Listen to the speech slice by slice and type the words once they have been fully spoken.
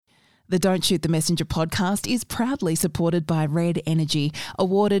The Don't Shoot the Messenger podcast is proudly supported by Red Energy,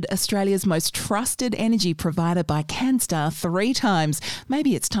 awarded Australia's most trusted energy provider by CanStar 3 times.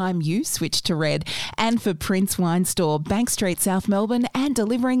 Maybe it's time you switch to Red. And for Prince Wine Store, Bank Street, South Melbourne, and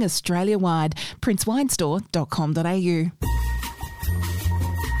delivering Australia-wide.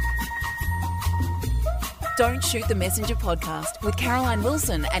 princewinestore.com.au. Don't Shoot the Messenger podcast with Caroline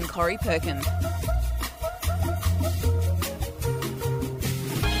Wilson and Corey Perkin.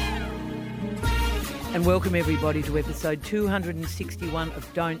 And welcome everybody to episode 261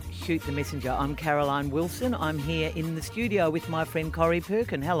 of Don't Shoot the Messenger. I'm Caroline Wilson. I'm here in the studio with my friend Corey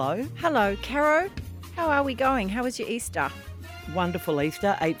Perkin. Hello. Hello, Caro. How are we going? How was your Easter? Wonderful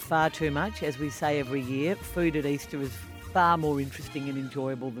Easter. Ate far too much, as we say every year. Food at Easter is far more interesting and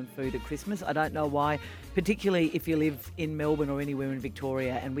enjoyable than food at Christmas. I don't know why, particularly if you live in Melbourne or anywhere in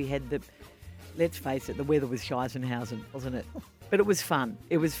Victoria. And we had let's face it, the weather was Scheissenhausen, wasn't it? But it was fun.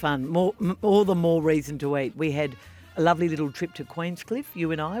 It was fun. All the more reason to eat. We had a lovely little trip to Queenscliff,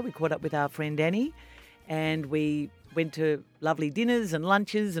 you and I. We caught up with our friend Annie and we went to lovely dinners and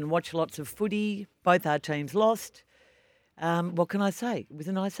lunches and watched lots of footy. Both our teams lost. What can I say? It was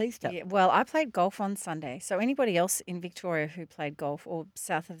a nice Easter. Yeah, well, I played golf on Sunday. So anybody else in Victoria who played golf or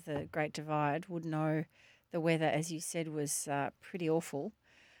south of the Great Divide would know the weather, as you said, was pretty awful.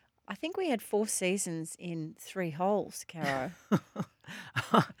 I think we had 4 seasons in 3 holes, Caro.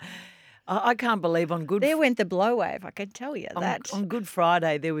 I can't believe on Good... There went the blow wave, I can tell you that. On Good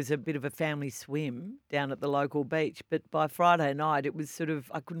Friday, there was a bit of a family swim down at the local beach, but by Friday night, it was sort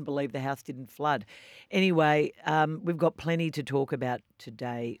of... I couldn't believe the house didn't flood. Anyway, we've got plenty to talk about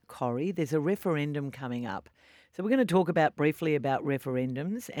today, Corrie. There's a referendum coming up. So we're going to talk briefly about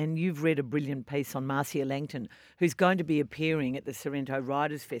referendums, and you've read a brilliant piece on Marcia Langton, who's going to be appearing at the Sorrento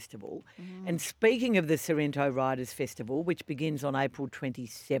Riders Festival. And speaking of the Sorrento Riders Festival, which begins on April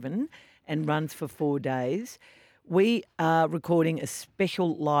 27 and runs for 4 days, we are recording a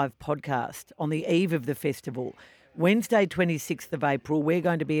special live podcast on the eve of the festival. Wednesday, 26th of April, we're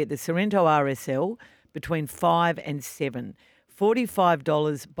going to be at the Sorrento RSL between 5 and 7.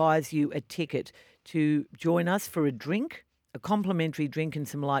 $45 buys you a ticket to join us for a drink, a complimentary drink and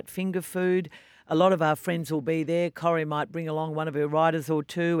some light finger food. A lot of our friends will be there. Corrie might bring along one of her riders or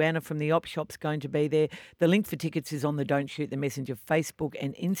two. Anna from the op shop's going to be there. The link for tickets is on the Don't Shoot the Messenger Facebook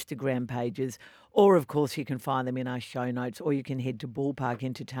and Instagram pages. Or, of course, you can find them in our show notes, or you can head to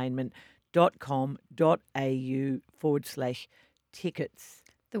ballparkentertainment.com.au/tickets.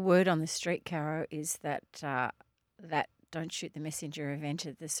 The word on the street, Caro, is that that Don't Shoot the Messenger event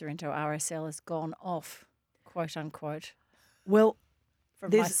at the Sorrento RSL has gone off, quote unquote. Well,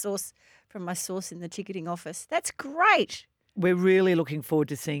 from my source in the ticketing office. That's great. We're really looking forward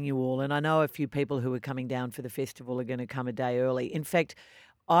to seeing you all, and I know a few people who are coming down for the festival are going to come a day early. In fact,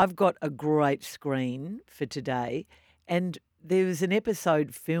 I've got a great screen for today, and there was an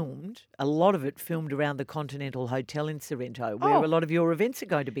episode filmed, a lot of it filmed around the Continental Hotel in Sorrento, where a lot of your events are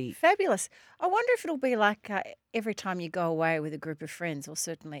going to be. Fabulous. I wonder if it'll be like every time you go away with a group of friends, or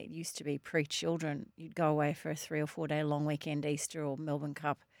certainly it used to be pre-children, you'd go away for a 3 or 4 day long weekend, Easter or Melbourne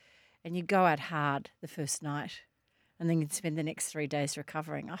Cup, and you'd go out hard the first night and then you'd spend the next 3 days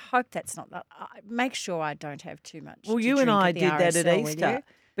recovering. I hope that's not that. Make sure I don't have too much. Well, to you drink and I at the did that RSL at with Easter. you.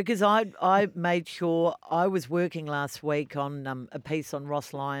 Because I made sure I was working last week on a piece on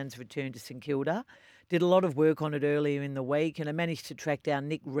Ross Lyon's return to St Kilda. Did a lot of work on it earlier in the week, and I managed to track down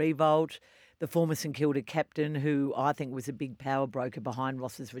Nick Revolt, the former St Kilda captain, who I think was a big power broker behind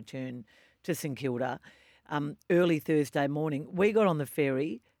Ross's return to St Kilda. Early Thursday morning, we got on the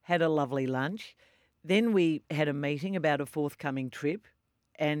ferry, had a lovely lunch. Then we had a meeting about a forthcoming trip,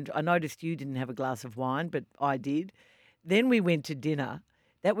 and I noticed you didn't have a glass of wine, but I did. Then we went to dinner.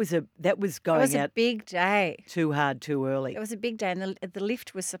 That was going a big day. Too hard, too early. It was a big day, and the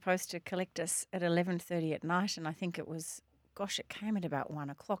lift was supposed to collect us at 11:30 at night, and I think it came at about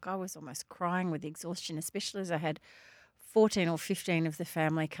 1 o'clock. I was almost crying with exhaustion, especially as I had 14 or 15 of the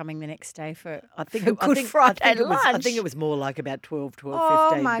family coming the next day for Good Friday lunch. I think it was more like about 12, 15,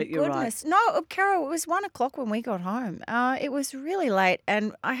 oh, my but you're goodness. right. No, Carol, it was 1 o'clock when we got home. It was really late,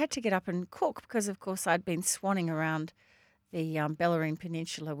 and I had to get up and cook because, of course, I'd been swanning around the Bellarine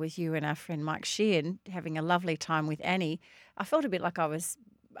Peninsula with you and our friend Mike Sheehan, having a lovely time with Annie. I felt a bit like I was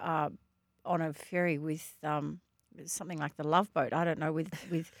on a ferry with something like the Love Boat, I don't know,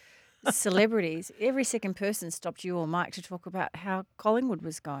 with celebrities. Every second person stopped you or Mike to talk about how Collingwood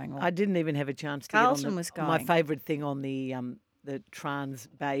was going. I didn't even have a chance to Carlton get on was going. my favourite thing on the Trans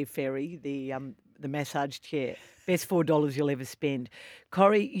Bay ferry, the massage chair. Best $4 you'll ever spend.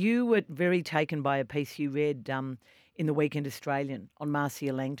 Corrie, you were very taken by a piece you read in the Weekend Australian on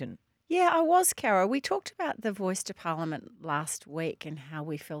Marcia Langton. Yeah, I was, Cara. We talked about the Voice to Parliament last week and how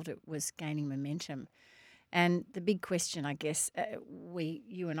we felt it was gaining momentum. And the big question, I guess,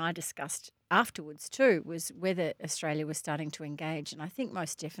 you and I discussed afterwards too, was whether Australia was starting to engage. And I think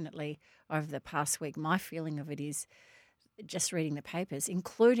most definitely over the past week, my feeling of it is just reading the papers,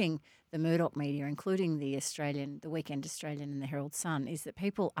 including the Murdoch media, including the Weekend Australian and the Herald Sun, is that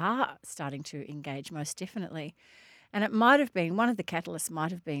people are starting to engage most definitely. And it might have been, one of the catalysts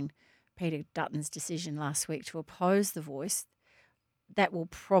might have been Peter Dutton's decision last week to oppose the Voice. That will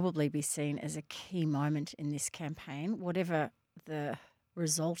probably be seen as a key moment in this campaign. Whatever the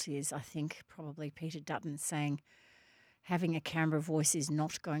result is, I think probably Peter Dutton saying having a Canberra Voice is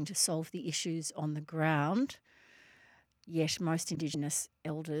not going to solve the issues on the ground. Yet most Indigenous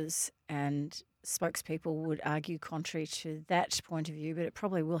elders and spokespeople would argue contrary to that point of view, but it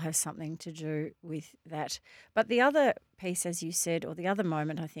probably will have something to do with that. But the other piece, as you said, or the other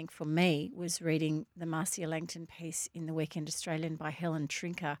moment, I think, for me, was reading the Marcia Langton piece in the Weekend Australian by Helen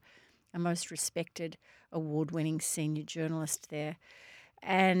Trinker, a most respected, award-winning senior journalist there.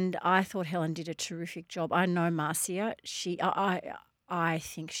 And I thought Helen did a terrific job. I know Marcia. I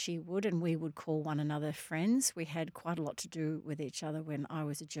think she would, and we would call one another friends. We had quite a lot to do with each other when I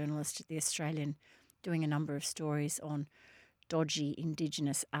was a journalist at The Australian, doing a number of stories on dodgy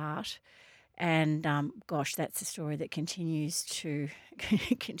Indigenous art. And gosh, that's a story that continues to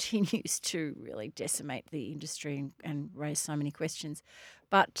really decimate the industry and raise so many questions.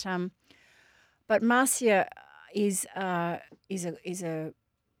 But Marcia is a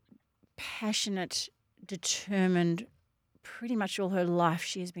passionate, determined. Pretty much all her life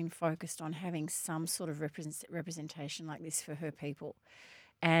she has been focused on having some sort of representation like this for her people.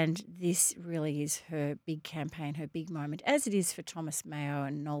 And this really is her big campaign, her big moment, as it is for Thomas Mayo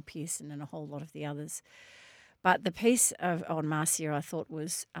and Noel Pearson and a whole lot of the others. But the piece on Marcia I thought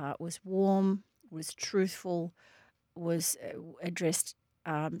was warm, was truthful, was addressed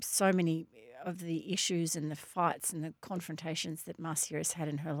so many of the issues and the fights and the confrontations that Marcia has had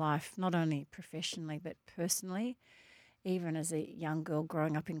in her life, not only professionally but personally. Even as a young girl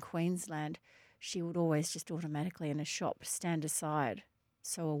growing up in Queensland, she would always just automatically in a shop stand aside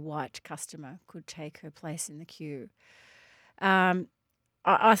so a white customer could take her place in the queue. I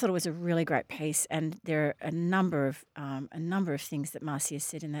thought it was a really great piece, and there are a number of things that Marcia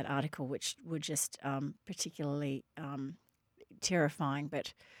said in that article which were just particularly terrifying.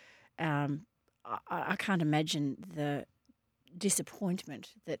 But I can't imagine the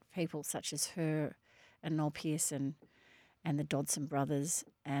disappointment that people such as her and Noel Pearson and the Dodson brothers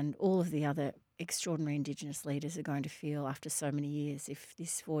and all of the other extraordinary Indigenous leaders are going to feel after so many years if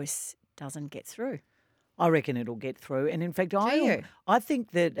this voice doesn't get through. I reckon it'll get through. And in fact, I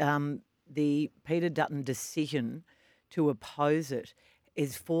think that the Peter Dutton decision to oppose it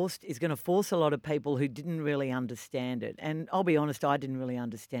is going to force a lot of people who didn't really understand it. And I'll be honest, I didn't really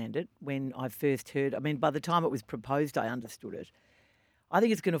understand it when I first heard. I mean, by the time it was proposed, I understood it. I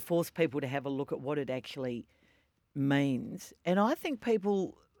think it's going to force people to have a look at what it actually means. And I think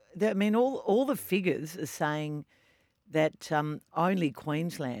people, all the figures are saying that only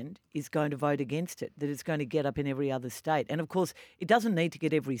Queensland is going to vote against it, that it's going to get up in every other state. And of course, it doesn't need to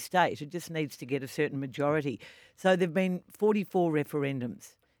get every state, it just needs to get a certain majority. So there have been 44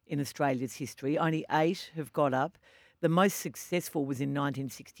 referendums in Australia's history, only 8 have got up. The most successful was in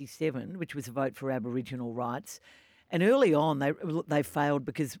 1967, which was a vote for Aboriginal rights. And early on, they failed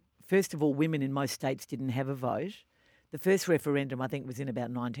because, first of all, women in most states didn't have a vote. The first referendum, I think, was in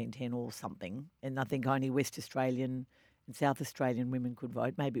about 1910 or something, and I think only West Australian and South Australian women could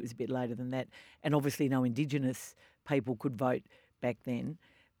vote. Maybe it was a bit later than that. And obviously no Indigenous people could vote back then.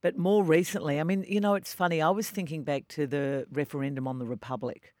 But more recently, it's funny, I was thinking back to the referendum on the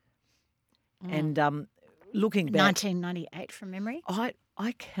Republic. And looking back... 1998 from memory?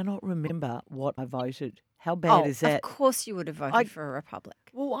 I cannot remember what I voted. How bad is that? Of course you would have voted for a republic.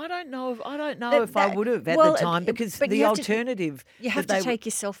 Well, I don't know if I would have at the time, because the alternative... You have to take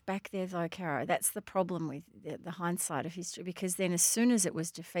yourself back there though, Cara. That's the problem with the hindsight of history, because then as soon as it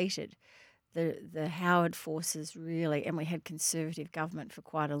was defeated, the Howard forces really, and we had Conservative government for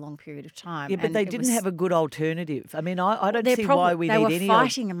quite a long period of time. Yeah, but they didn't have a good alternative. I mean, I don't see why we need any... They were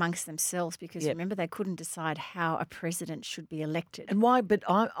fighting amongst themselves because, remember, they couldn't decide how a president should be elected. And why? But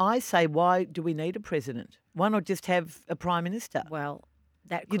I say, why do we need a president? Why not just have a prime minister? Well,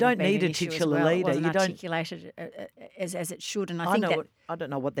 that you don't need a titular leader. It wasn't you don't articulated as it should. And I don't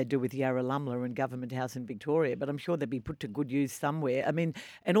know what they do with Yarralumla and Government House in Victoria, but I'm sure they'd be put to good use somewhere. I mean,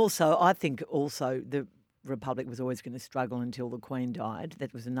 and also I think the Republic was always going to struggle until the Queen died.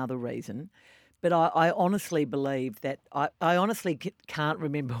 That was another reason. but I honestly believe that I honestly can't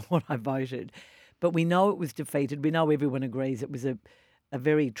remember what I voted, but we know it was defeated. We know everyone agrees it was a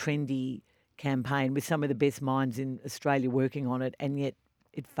very trendy campaign with some of the best minds in Australia working on it, and yet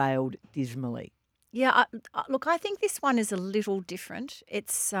it failed dismally. Yeah, look, I think this one is a little different.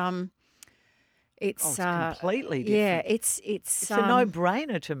 It's It's completely yeah, different. it's It's a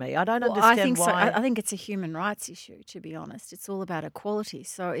no-brainer to me. I don't well, I understand think so. why. I think it's a human rights issue, to be honest. It's all about equality.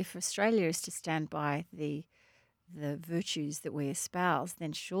 So if Australia is to stand by the virtues that we espouse,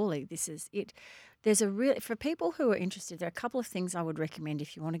 then surely this is it. There's a real for people who are interested. There are a couple of things I would recommend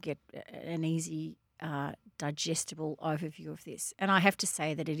if you want to get an easy, digestible overview of this. And I have to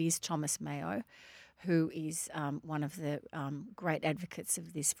say that it is Thomas Mayo, who is one of the great advocates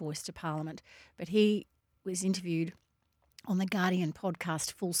of this voice to Parliament. But he was interviewed on the Guardian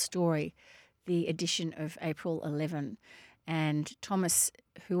podcast Full Story, the edition of April 11. And Thomas,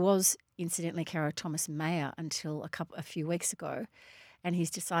 who was incidentally Caro Thomas Mayer until a few weeks ago, and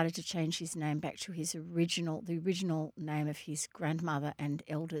he's decided to change his name back to the original name of his grandmother and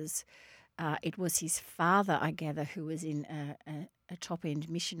elders. It was his father, I gather, who was in a top-end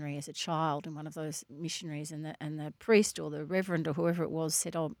missionary as a child, and one of those missionaries, and the priest or the reverend or whoever it was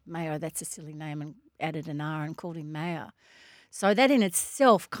said, "Oh, Mayo, that's a silly name," and added an R and called him Mayer. So that in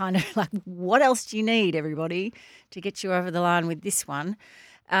itself kind of like, what else do you need, everybody, to get you over the line with this one?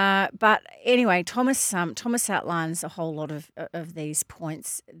 But anyway, Thomas outlines a whole lot of these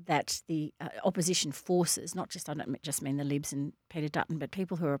points that the opposition forces, I don't just mean the Libs and Peter Dutton, but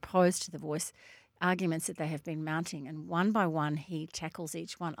people who are opposed to the voice, arguments that they have been mounting, and one by one he tackles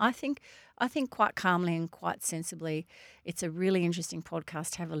each one. I think quite calmly and quite sensibly. It's a really interesting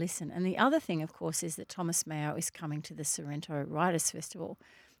podcast. Have a listen. And the other thing, of course, is that Thomas Mayo is coming to the Sorrento Writers Festival.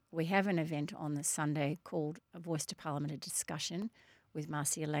 We have an event on the Sunday called A Voice to Parliament, a discussion with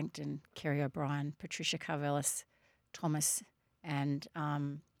Marcia Langton, Kerry O'Brien, Patricia Carvelis, Thomas, and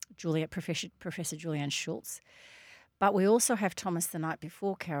Professor Julianne Schultz. But we also have Thomas the night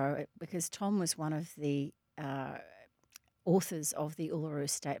before, Caro, because Tom was one of the authors of the Uluru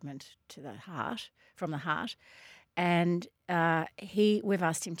Statement from the Heart, and we've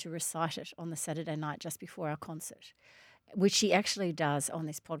asked him to recite it on the Saturday night just before our concert, which he actually does on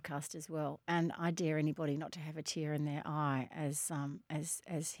this podcast as well. And I dare anybody not to have a tear in their eye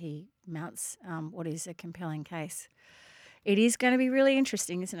as he mounts what is a compelling case. It is going to be really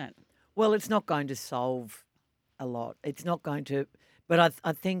interesting, isn't it? Well, it's not going to solve a lot. It's not going to, but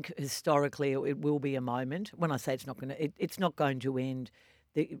I think historically it will be a moment. When I say it's not going to, it's not going to end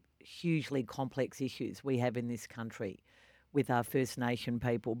the hugely complex issues we have in this country with our First Nation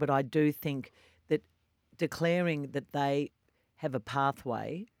people. But I do think that declaring that they have a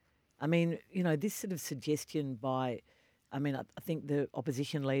pathway, I mean, this sort of suggestion I think the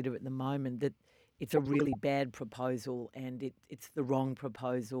opposition leader at the moment that it's a really bad proposal and it's the wrong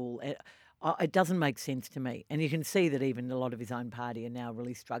proposal. It doesn't make sense to me. And you can see that even a lot of his own party are now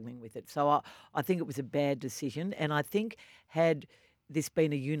really struggling with it. So I think it was a bad decision. And I think had this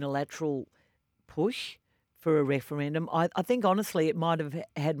been a unilateral push for a referendum, I think honestly it might have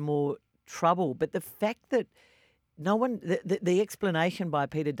had more trouble. But the fact that the explanation by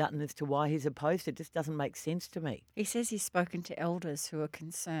Peter Dutton as to why he's opposed it just doesn't make sense to me. He says he's spoken to elders who are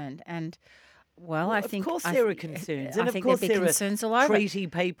concerned, and well, I think of course there are concerns, and of course there are concerns all over. treaty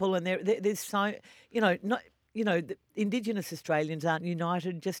people, and there's so the Indigenous Australians aren't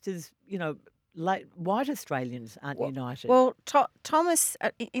united, just as white Australians aren't united. Well, Thomas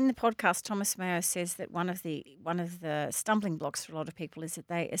in the podcast, Thomas Mayo says that one of the stumbling blocks for a lot of people is that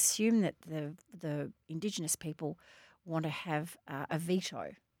they assume that the Indigenous people want to have a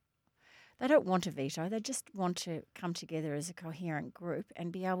veto. They don't want a veto. They just want to come together as a coherent group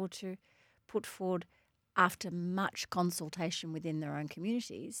and be able to put forward, after much consultation within their own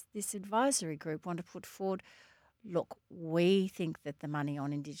communities, this advisory group want to put forward, look, we think that the money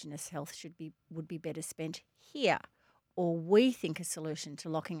on Indigenous health would be better spent here, or we think a solution to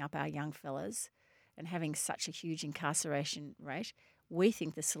locking up our young fellas and having such a huge incarceration rate, we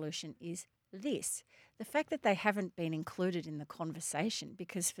think the solution is this. The fact that they haven't been included in the conversation,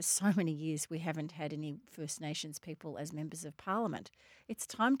 because for so many years we haven't had any First Nations people as members of Parliament, it's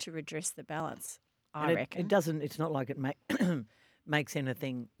time to redress the balance, I reckon. It's not like it makes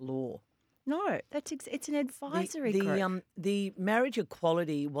anything law. No, it's an advisory group. The marriage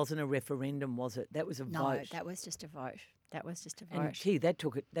equality wasn't a referendum, was it? That was a vote. No, that was just a vote. And gee, that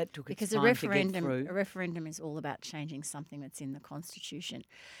took because its time to get through. A referendum is all about changing something that's in the Constitution.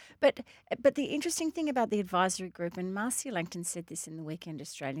 But the interesting thing about the advisory group, and Marcia Langton said this in the Weekend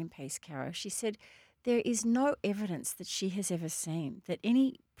Australian piece, Caro, she said there is no evidence that she has ever seen that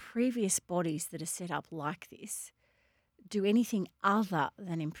any previous bodies that are set up like this do anything other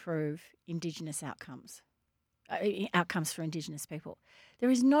than improve Indigenous outcomes, outcomes for Indigenous people. There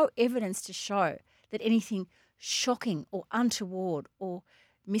is no evidence to show that anything shocking or untoward or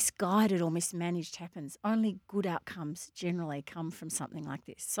misguided or mismanaged happens. Only good outcomes generally come from something like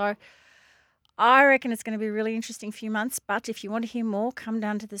this. So I reckon it's going to be a really interesting few months, but if you want to hear more, come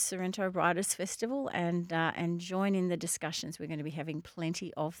down to the Sorrento Writers Festival and join in the discussions. We're going to be having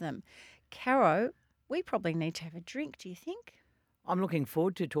plenty of them. Caro, we probably need to have a drink, do you think? I'm looking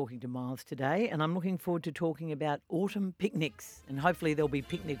forward to talking to Miles today, and I'm looking forward to talking about autumn picnics, and hopefully there'll be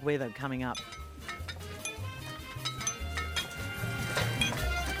picnic weather coming up.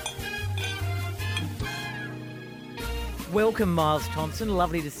 Welcome, Miles Thompson.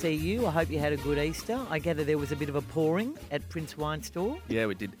 Lovely to see you. I hope you had a good Easter. I gather there was a bit of a pouring at Prince Wine Store. Yeah,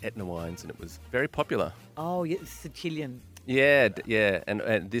 we did Etna wines, and it was very popular. Oh, yeah, Sicilian. Yeah,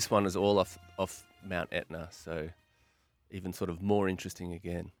 and this one is all off Mount Etna, so even sort of more interesting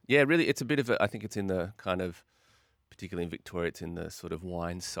again. Yeah, really, it's a bit of a, I think it's in the kind of, particularly in Victoria, it's in the sort of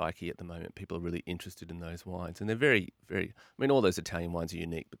wine psyche at the moment. People are really interested in those wines, and they're very, very, I mean, all those Italian wines are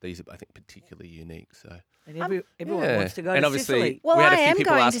unique, but these are, I think, particularly unique, so. And everyone wants to go and to obviously, Sicily. Well, we had I a few am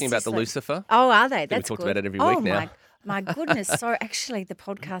people going to asking about the Sicily. Lucifer. Oh, are they? We That's talked good. about it every week now. My goodness. So actually the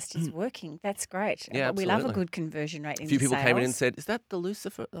podcast is working. That's great. Yeah, We love a absolutely. good conversion rate in A few the people came in and sales. said, "Is that the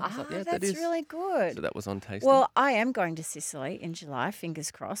Lucifer?" I was like, yeah, that that's is. really good. So that was on tasting. Well, I am going to Sicily in July, fingers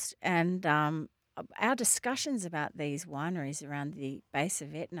crossed, and our discussions about these wineries around the base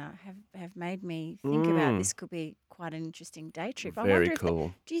of Etna have made me think about this could be quite an interesting day trip. I Very wonder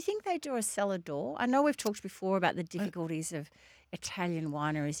cool. do you think they do a cellar door? I know we've talked before about the difficulties of Italian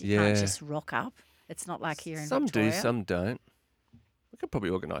wineries. You can't Yeah. just rock up. It's not like here in Some Victoria. do, some don't. We could probably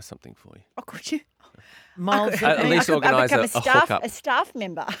organise something for you. Oh, could you? Miles, At least I organise become a hookup. a staff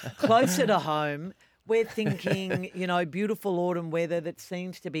member. closer to home, we're thinking, beautiful autumn weather that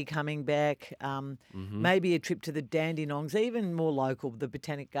seems to be coming back. Maybe a trip to the Dandenongs, even more local, the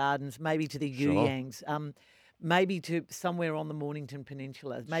Botanic Gardens, maybe to the Sure. Yuyangs, maybe to somewhere on the Mornington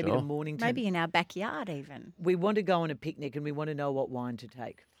Peninsula, maybe to Sure. Mornington. Maybe in our backyard even. We want to go on a picnic and we want to know what wine to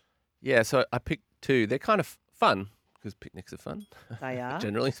take. Yeah, so I picked two. They're kind of fun because picnics are fun, They are.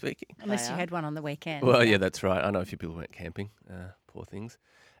 generally speaking. Unless you are. had one on the weekend. Well, yeah, that's right. I know a few people went camping. Poor things.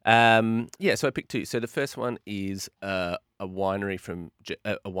 Yeah, so I picked two. So the first one is a winery from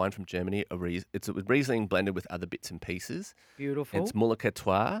a wine from Germany. It's a Riesling blended with other bits and pieces. Beautiful. It's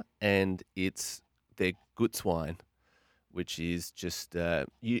Mullercatois, and it's their Gutswein, which is just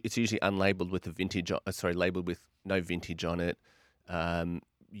it's usually unlabelled with a vintage. Labelled with no vintage on it.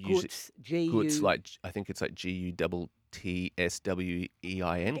 Usually, Guts, G-U. Guts, like I think it's like GUTTSWEIN.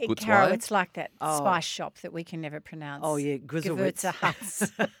 Gutswein. Caro, it's like that Oh. spice shop that we can never pronounce. Oh, yeah, Gewürz.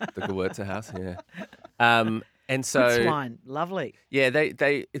 Gewürzerhaus. The Gewürzer house, yeah. And so Guts wine. Lovely. yeah,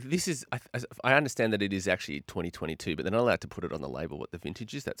 this is I understand that it is actually 2022, but they're not allowed to put it on the label what the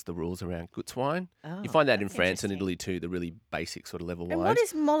vintage is. That's the rules around Gutswein. Oh, You find that in that's France and interesting. Italy too, the really basic sort of level And wines. what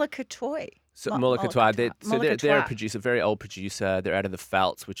is Mullercatois? So Mo- Mullercatois, they're a Mullercatois. producer, very old producer. They're out of the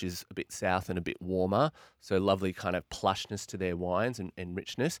Pfalz, which is a bit south and a bit warmer. So lovely kind of plushness to their wines and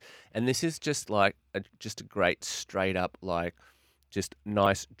richness. And this is just like just a great straight up like just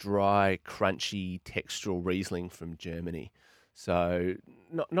nice dry crunchy textural Riesling from Germany. So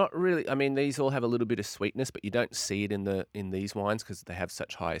not really. I mean, these all have a little bit of sweetness, but you don't see it in these wines because they have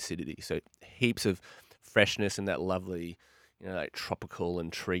such high acidity. So heaps of freshness and that lovely, like tropical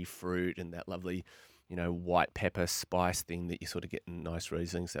and tree fruit and that lovely, white pepper spice thing that you sort of get in nice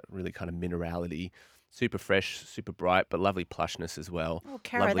Rieslings, that really kind of minerality. Super fresh, super bright, but lovely plushness as well. Oh,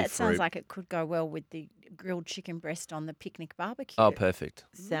 Caro, Lovely that sounds fruit. like it could go well with the grilled chicken breast on the picnic barbecue. Oh, perfect.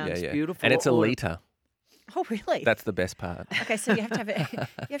 Sounds yeah. beautiful. And it's a Or- litre. Oh, really? That's the best part. Okay, so you have to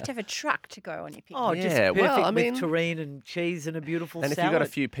have a truck to go on your picnic. Oh, just Yeah, perfect well, I with mean- terrine and cheese and a beautiful And if salad. you've got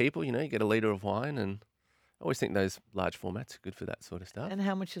a few people, you get a litre of wine. And I always think those large formats are good for that sort of stuff. And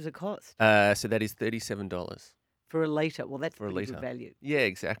how much does it cost? So that is $37. For a litre? Well, that's For a pretty good litre. value. Yeah,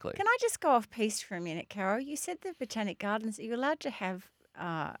 exactly. Can I just go off piste for a minute, Caro? You said the Botanic Gardens. Are you allowed to have?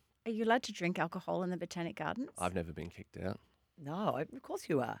 Are you allowed to drink alcohol in the Botanic Gardens? I've never been kicked out. No, of course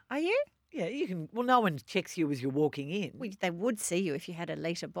you are. Are you? Yeah, you can. Well, no one checks you as you're walking in. Well, they would see you if you had a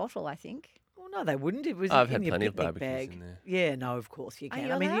litre bottle, I think. Well, no, they wouldn't. It was I've in had your plenty of picnic barbecues bag. in there. Yeah, no, of course you Are can.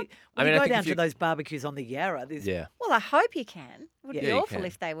 you I mean, allowed? when I you mean, I go think down if to you- those barbecues on the Yarra, there's Yeah. Well, I hope you can. It would Yeah, be you awful can.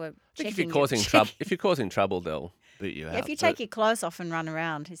 if they were I think checking if you're causing trouble, they'll boot you out. If you but- take your clothes off and run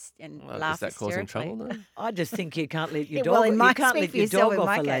around and well, laugh is that causing hysterically. trouble then? I just think you can't let your Yeah, well, dog. in my- you can't speak let for your yourself dog in off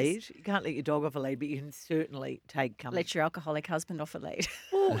my a case. lead. You can't let your dog off a lead, but you can certainly take company. Let your alcoholic husband off a lead.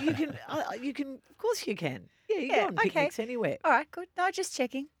 Well, you can. You can. Of course, you can. Yeah, you Yeah, go on okay. picnics anywhere. All right, good. No, just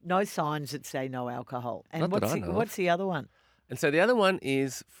checking. No signs that say no alcohol. And Not that what's I the, know of. what's the other one? And so the other one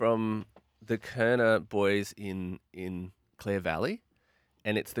is from the Kerner boys in Clare Valley,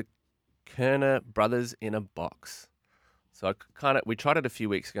 and it's the Kerner Brothers in a Box. So we tried it a few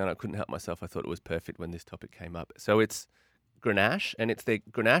weeks ago, and I couldn't help myself. I thought it was perfect when this topic came up. So it's Grenache, and it's the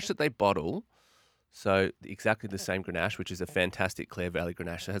Grenache that they bottle. So exactly the same Grenache, which is a fantastic Clare Valley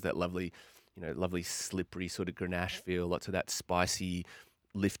Grenache. It has that lovely, lovely slippery sort of Grenache feel. Lots of that spicy,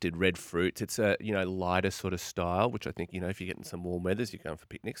 lifted red fruits. It's a lighter sort of style, which I think if you're getting some warm weathers, you're going for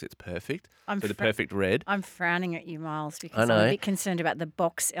picnics. It's perfect. I'm So the fr- perfect red. I'm frowning at you, Miles, because I I'm know. a bit concerned about the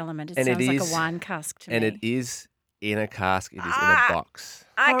box element. It And it sounds like is- a wine cask to And me. it is in a cask. It is in Ah! a box.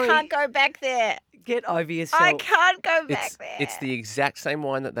 I Corey, can't go back there. Get over yourself. I can't go back It's there. it's the exact same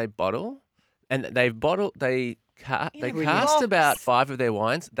wine that they bottle, and they In a cast about box. 5 of their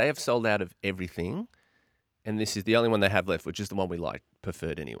wines. They have sold out of everything, and this is the only one they have left, which is the one we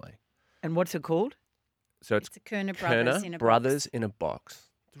preferred anyway. And what's it called? So it's It's a Kerner Brothers Kerner in a Brothers box. in a Box.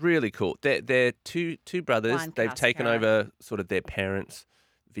 It's really cool. They're two brothers. Wine They've cask, taken Harry. over sort of their parents'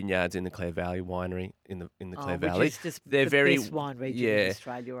 vineyards in the Clare Valley winery in the Clare which Valley. is just They're the very- best wine region yeah. in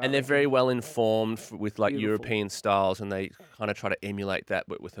Australia. I And they're reckon. very well informed with Beautiful. European styles, and they kind of try to emulate that,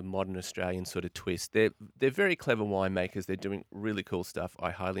 but with a modern Australian sort of twist. They're very clever winemakers. They're doing really cool stuff.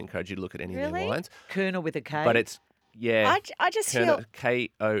 I highly encourage you to look at any of Really? their wines. Kerner with a K. But it's I just feel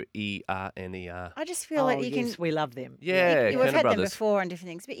Koerner. I just feel that you yes, can. we love them. Yeah, We've Kerner had them Brothers. before and different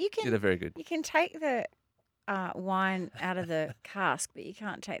things, but you Yeah, they're can very good. take the wine out of the cask, but you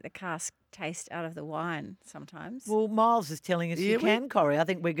can't take the cask taste out of the wine sometimes. Well, Miles is telling us Yeah, you we- can, Corey. I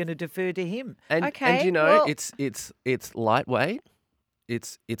think we're going to defer to him. And Okay, you know, well- it's lightweight.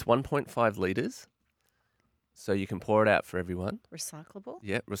 It's 1.5 litres, so you can pour it out for everyone. Recyclable.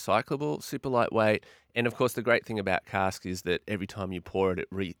 Yeah, recyclable, super lightweight, and of course the great thing about cask is that every time you pour it,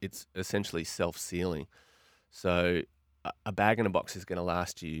 it's essentially self-sealing. So a bag in a box is going to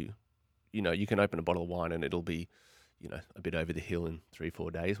last you. You can open a bottle of wine and it'll be, a bit over the hill in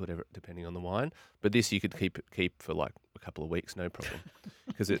 3-4 days, whatever, depending on the wine. But this you could keep for like a couple of weeks, no problem,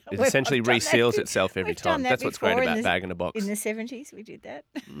 because it We've essentially done that reseals be- itself every we've done time. that That's what's great before in about the- bag in a box. In the 70s, we did that.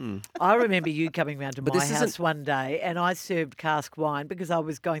 Mm. I remember you coming round to But my this house isn't- one day and I served cask wine because I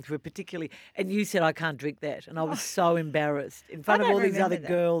was going through a particularly, and you said I can't drink that. And I was so embarrassed in front I of all don't these other remember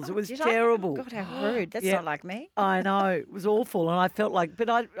that. girls. Oh, It was did I? terrible. God, how rude. That's Yeah. not like me. I know, it was awful. And I felt like, but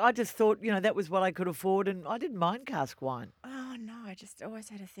I just thought, that was what I could afford and I didn't mind cask wine. Oh no, I just always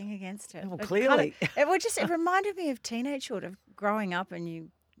had a thing against it. Well, It clearly. it reminded me of teenagehood, of growing up,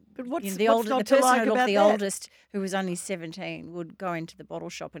 and But what's, the what's not the to person like who looked about the that? oldest, who was only 17, would go into the bottle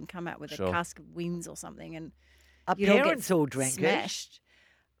shop and come out with Sure. a cask of Wins or something, and Our you'd all get parents all drank it. smashed.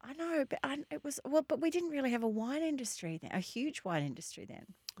 I know, but it was but we didn't really have a wine industry then, a huge wine industry then.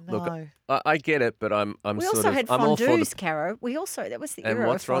 Look, No. I get it, but I'm We sort also of had I'm all for the. fondues, Caro. That was the And era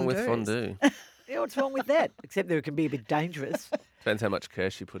what's of wrong with fondues. fondue? Yeah, what's wrong with that? Except that it can be a bit dangerous. Depends how much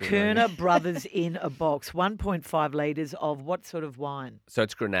Kirsch you put in. Kerner It. Brothers in a box, 1.5 litres of what sort of wine? So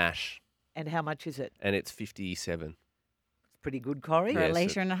it's Grenache, And how much is it? and it's 57. It's pretty good, Corey. For Yeah, a so-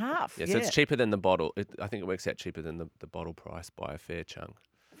 litre and a half. Yeah, so Yeah. it's cheaper than the bottle. I think it works out cheaper than the bottle price by a fair chunk.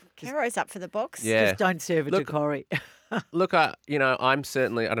 Caro's up for the box. Yeah. Just don't serve it to Look- Corey. Look, I'm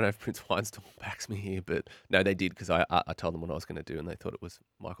certainly. I don't know if Prince Weinstall backs me here, but no, they did because I told them what I was going to do, and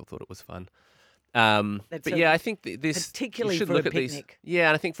Michael thought it was fun. That's But a- yeah, I think this particularly you should for a look at these. picnic. Yeah,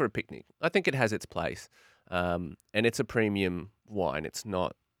 and I think for a picnic, I think it has its place, and it's a premium wine. It's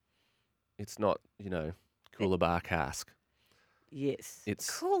not Cooler Bar cask. Yes.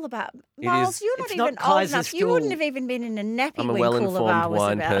 It's Cool about It Miles. is- You're not it's even not old enough. You wouldn't Kaiserstuhl. have even been in a nappy I'm a when Cool Bar well-informed was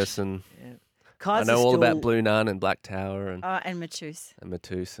wine about. person. Yeah. I know all about Kaiserstuhl- Blue Nun and Black Tower and And Matus.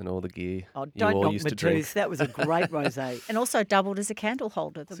 Matus and all the gear Oh, you don't all knock used to drink. Matus. That was a great rosé. And also doubled as a candle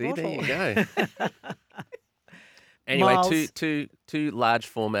holder, the See, bottle. there you go. Anyway, Miles. two large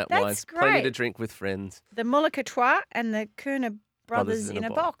format That's wines, plenty to great. drink with friends. The Mullicatois and the Kerner Brothers in a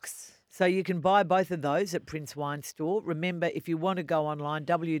box. So you can buy both of those at Prince Wine Store. Remember, if you want to go online,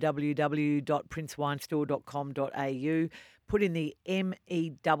 www.princewinestore.com.au. Put in the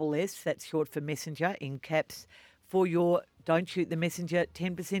MESS, that's short for messenger, in caps, for your Don't Shoot the Messenger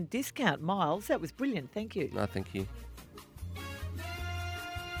 10% discount. Miles, that was brilliant. Thank you. No, thank you.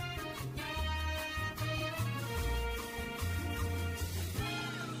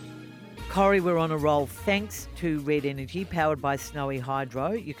 Corey, we're on a roll. Thanks to Red Energy, powered by Snowy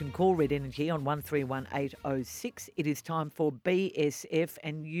Hydro. You can call Red Energy on 131806. It is time for BSF,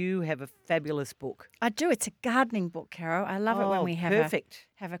 and you have a fabulous book. I do. It's a gardening book, Caro. I love it when we have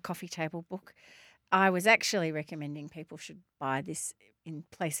a coffee table book. I was actually recommending people should buy this in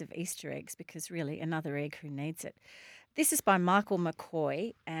place of Easter eggs because really another egg, who needs it? This is by Michael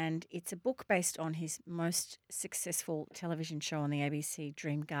McCoy, and it's a book based on his most successful television show on the ABC,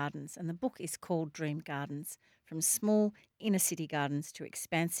 Dream Gardens. And the book is called Dream Gardens, From Small Inner City Gardens to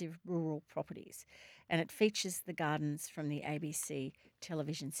Expansive Rural Properties. And it features the gardens from the ABC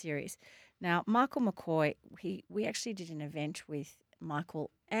television series. Now, Michael McCoy, we actually did an event with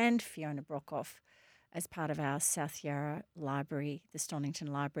Michael and Fiona Brockhoff as part of our South Yarra Library, the Stonington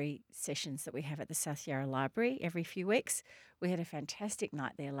Library sessions that we have at the South Yarra Library every few weeks. We had a fantastic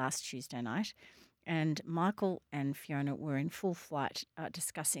night there last Tuesday night, and Michael and Fiona were in full flight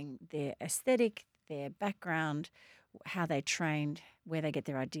discussing their aesthetic, their background, how they trained, where they get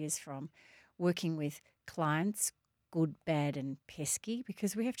their ideas from, working with clients, good, bad and pesky,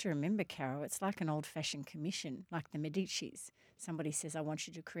 because we have to remember, Caro, it's like an old-fashioned commission, like the Medicis. Somebody says, I want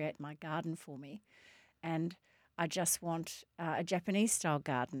you to create my garden for me. And I just want a Japanese-style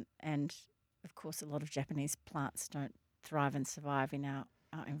garden. And, of course, a lot of Japanese plants don't thrive and survive in our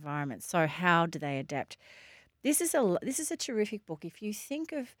environment. So how do they adapt? This is a terrific book. If you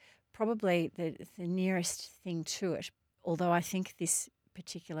think of probably the nearest thing to it, although I think this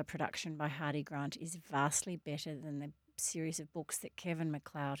particular production by Hardy Grant is vastly better than the series of books that Kevin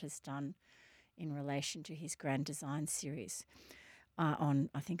MacLeod has done in relation to his Grand Design series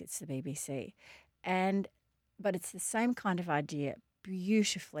on, I think it's the BBC. But it's the same kind of idea,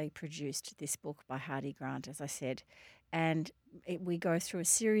 beautifully produced, this book by Hardy Grant, as I said. And we go through a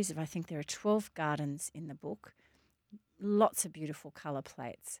series of, I think there are 12 gardens in the book, lots of beautiful colour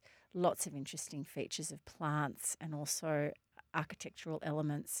plates, lots of interesting features of plants and also architectural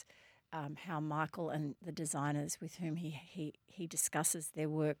elements, how Michael and the designers with whom he discusses their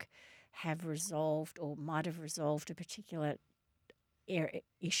work have resolved or might have resolved a particular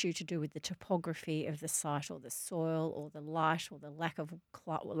issue to do with the topography of the site or the soil or the light or the lack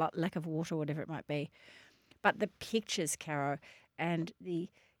of water, whatever it might be. But the pictures, Caro, and the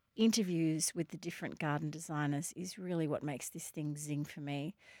interviews with the different garden designers is really what makes this thing zing for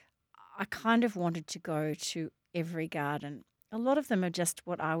me. I kind of wanted to go to every garden. A lot of them are just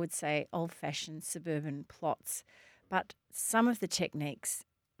what I would say old-fashioned suburban plots, but some of the techniques,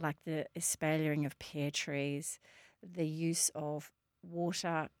 like the espaliering of pear trees, the use of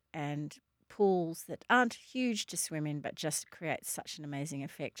water and pools that aren't huge to swim in but just create such an amazing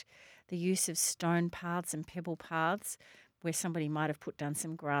effect. The use of stone paths and pebble paths where somebody might have put down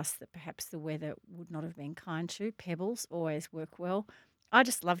some grass that perhaps the weather would not have been kind to. Pebbles always work well. I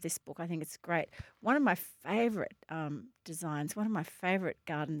just love this book. I think it's great. One of my favourite designs, one of my favourite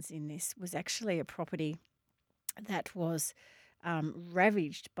gardens in this was actually a property that was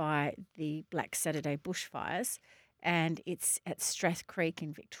ravaged by the Black Saturday bushfires, and it's at Strath Creek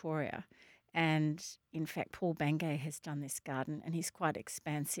in Victoria. And in fact, Paul Bangay has done this garden, and he's quite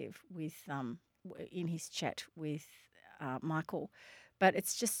expansive with in his chat with Michael. But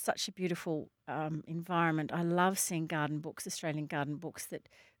it's just such a beautiful environment. I love seeing garden books, Australian garden books that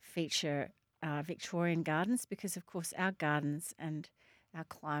feature Victorian gardens because, of course, our gardens and our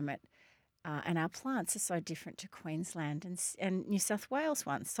climate and our plants are so different to Queensland and New South Wales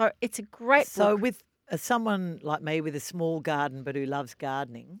ones. So it's a great book. So with someone like me with a small garden but who loves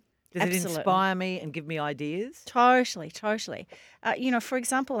gardening, does it inspire me and give me ideas? Totally. For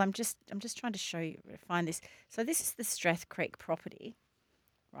example, I'm just trying to show you, find this. So this is the Strath Creek property,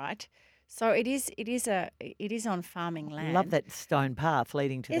 right? So it is on farming land. I love that stone path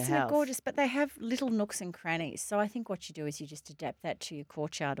leading to the house. Isn't it gorgeous? But they have little nooks and crannies. So I think what you do is you just adapt that to your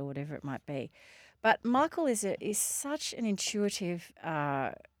courtyard or whatever it might be. But Michael is such an intuitive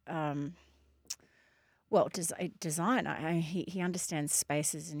designer. He understands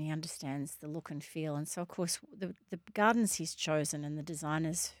spaces and he understands the look and feel. And so, of course, the gardens he's chosen and the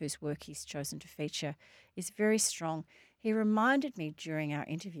designers whose work he's chosen to feature is very strong. He reminded me during our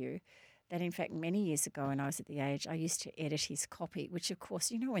interview that, in fact, many years ago when I was at the age, I used to edit his copy, which, of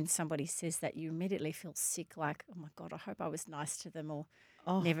course, when somebody says that, you immediately feel sick, like, oh, my God, I hope I was nice to them or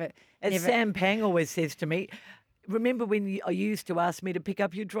never. Sam Pang always says to me, remember when you used to ask me to pick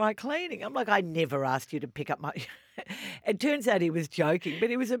up your dry cleaning? I'm like, I never asked you to pick up my... It turns out he was joking, but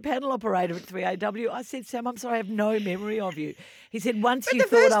he was a panel operator at 3AW. I said, Sam, I'm sorry, I have no memory of you. He said, once you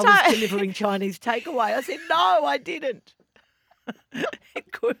thought I was delivering Chinese takeaway. I said, no, I didn't.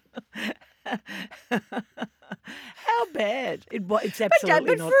 It could... How bad? It's But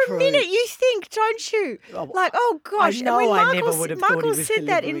absolutely not for true. a minute you think, don't you? Oh, Like, oh gosh. know and when I never would have thought he Michael was said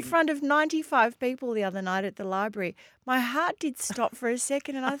that in delivering. front of 95 people the other night at the library, my heart did stop for a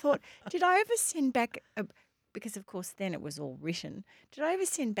second and I thought, did I ever send back because of course then it was all written. Did I ever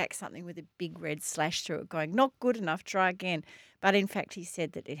send back something with a big red slash through it going, not good enough, try again? But in fact, he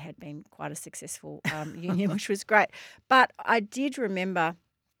said that it had been quite a successful union, which was great. But I did remember,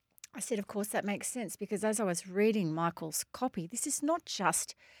 I said, of course, that makes sense because as I was reading Michael's copy, this is not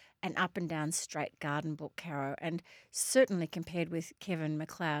just an up and down straight garden book, Caro, and certainly compared with Kevin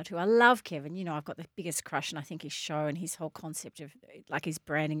McLeod, who I love Kevin. You know, I've got the biggest crush and I think his show and his whole concept of like his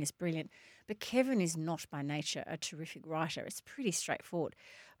branding is brilliant. But Kevin is not by nature a terrific writer. It's pretty straightforward.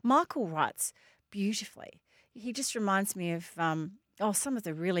 Michael writes beautifully. He just reminds me of some of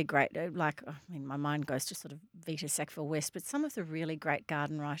the really great, my mind goes to sort of Vita Sackville-West, but some of the really great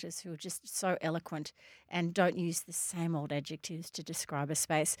garden writers who are just so eloquent and don't use the same old adjectives to describe a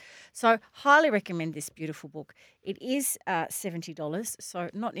space. So highly recommend this beautiful book. It is $70, so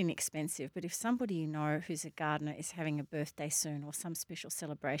not inexpensive, but if somebody you know who's a gardener is having a birthday soon or some special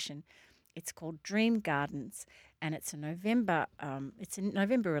celebration, it's called Dream Gardens, and it's a November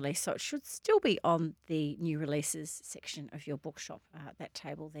release, so it should still be on the new releases section of your bookshop, that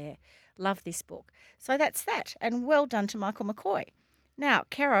table there. Love this book. So that's that, and well done to Michael McCoy. Now,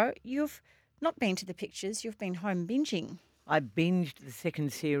 Caro, you've not been to the pictures, you've been home binging. I binged the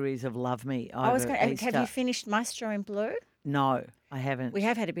second series of Love Me over Have Easter. you finished Maestro in Blue? No, I haven't. We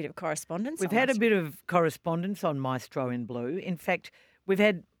have had a bit of correspondence. We've had a bit of correspondence on Maestro in Blue. In fact, we've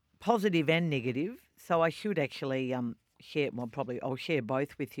had positive and negative, so I should actually share. Well, probably I'll share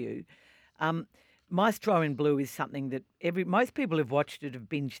both with you. Maestro in Blue is something that most people who've watched it have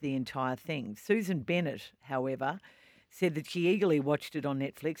binged the entire thing. Susan Bennett, however, said that she eagerly watched it on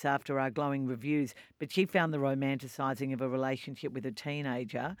Netflix after our glowing reviews, but she found the romanticising of a relationship with a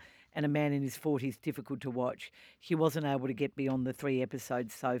teenager and a man in his 40s difficult to watch. She wasn't able to get beyond the 3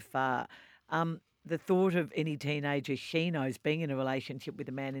 episodes so far. The thought of any teenager she knows being in a relationship with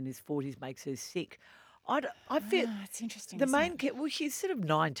a man in his 40s makes her sick. I feel it's interesting. the main she's sort of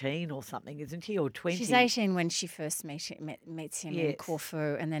 19 or something, isn't she, or 20? She's 18 when she first meets him in Yes.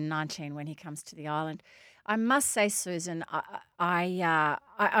 Corfu, and then 19 when he comes to the island. I must say, Susan,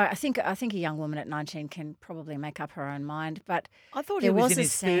 I think a young woman at 19 can probably make up her own mind. But I thought there he was in a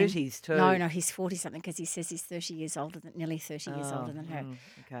his scene- 30s too. No, he's 40 something because he says he's 30 years older than nearly 30 years older than her.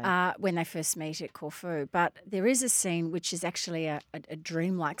 Okay. When they first meet at Corfu. But there is a scene which is actually a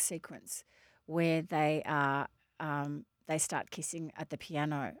dreamlike sequence where they start kissing at the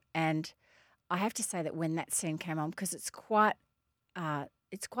piano, and I have to say that when that scene came on, because it's quite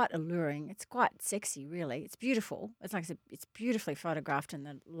alluring, it's quite sexy, really. It's beautiful. It's beautifully photographed, and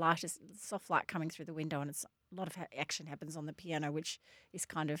the light is soft light coming through the window, and it's a lot of action happens on the piano, which is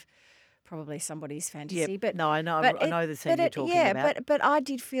kind of probably somebody's fantasy. Yep. But No, I know. I know the scene you're talking about. but I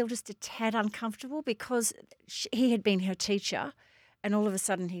did feel just a tad uncomfortable because he had been her teacher. And all of a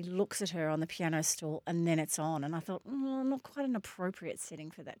sudden he looks at her on the piano stool and then it's on. And I thought, not quite an appropriate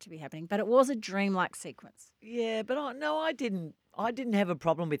setting for that to be happening. But it was a dreamlike sequence. Yeah, but I didn't have a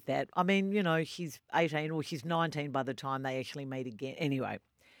problem with that. I mean, you know, she's 18 or she's 19 by the time they actually meet again. Anyway,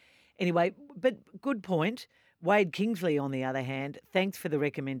 but good point. Wade Kingsley, on the other hand, thanks for the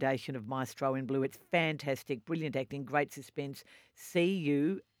recommendation of Maestro in Blue. It's fantastic, brilliant acting, great suspense. See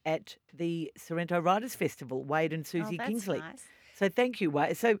you at the Sorrento Writers Festival, Wade and Susie that's Kingsley. nice. So thank you,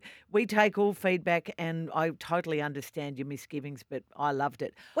 Wade. So we take all feedback, and I totally understand your misgivings, but I loved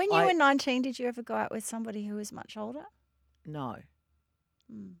it. When you were 19, did you ever go out with somebody who was much older? No.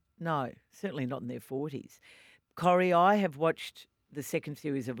 Mm. No, certainly not in their 40s. Corrie, I have watched the second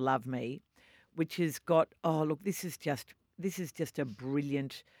series of Love Me, which has got, this is just a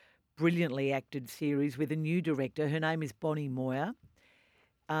brilliantly acted series with a new director. Her name is Bonnie Moyer.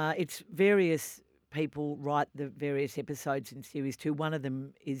 It's various people write the various episodes in series 2. One of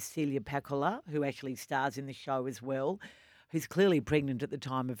them is Celia Paccola, who actually stars in the show as well, who's clearly pregnant at the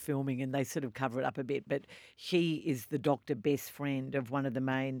time of filming, and they sort of cover it up a bit. But she is the doctor best friend of one of the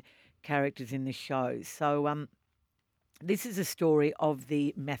main characters in the show. So this is a story of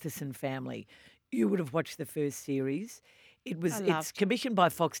the Matheson family. You would have watched the first series. It's commissioned by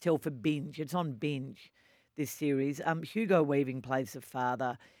Foxtel for Binge. It's on Binge, this series. Hugo Weaving plays the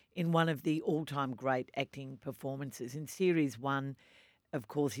father in one of the all-time great acting performances. In series 1, of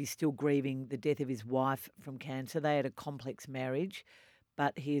course, he's still grieving the death of his wife from cancer. They had a complex marriage,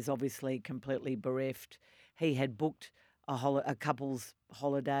 but he is obviously completely bereft. He had booked a couple's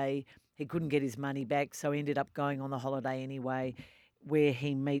holiday. He couldn't get his money back, so he ended up going on the holiday anyway, where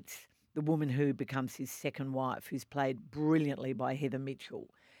he meets the woman who becomes his second wife, who's played brilliantly by Heather Mitchell.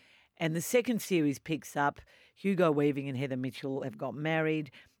 And the second series picks up Hugo Weaving and Heather Mitchell have got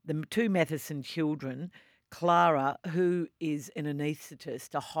married. The two Matheson children, Clara, who is an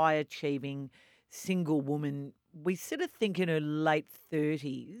anaesthetist, a high-achieving single woman, we sort of think in her late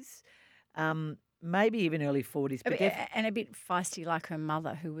 30s, maybe even early 40s. But And a bit feisty like her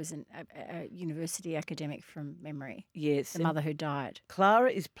mother, who was a university academic from memory. yes. The mother who died.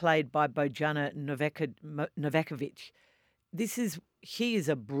 Clara is played by Bojana Novakovic. She is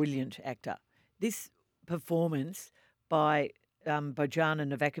a brilliant actor. This performance by Bojana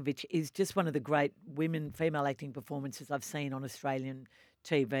Novakovic is just one of the great female acting performances I've seen on Australian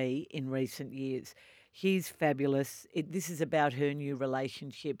TV in recent years. She's fabulous. This is about her new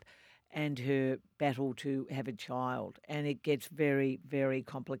relationship and her battle to have a child, and it gets very, very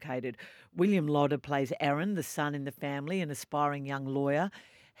complicated. William Lodder plays Aaron, the son in the family, an aspiring young lawyer.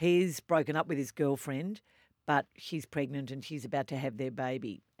 He's broken up with his girlfriend, but she's pregnant and she's about to have their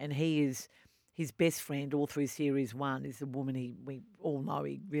baby. And he is his best friend all through series one is the woman we all know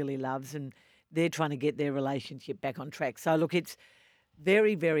he really loves, and they're trying to get their relationship back on track. So look, it's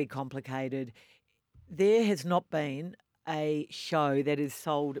very, very complicated. There has not been a show that has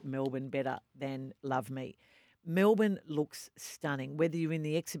sold Melbourne better than Love Me. Melbourne looks stunning, whether you're in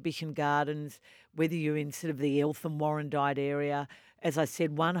the exhibition gardens, whether you're in sort of the Eltham Warrandyte area. As I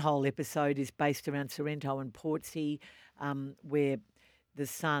said, one whole episode is based around Sorrento and Portsea, where the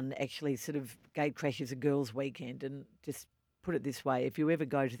son actually sort of gate crashes a girls' weekend. And just put it this way, if you ever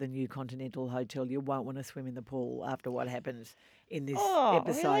go to the New Continental Hotel, you won't want to swim in the pool after what happens in this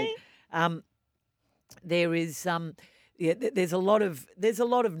episode. Really? There is there's a lot of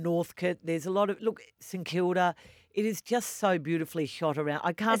Northcote. There's a lot of St Kilda. It is just so beautifully shot around.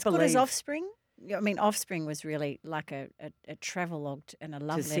 I can't believe As good as Offspring. I mean, Offspring was really like a travelogue and a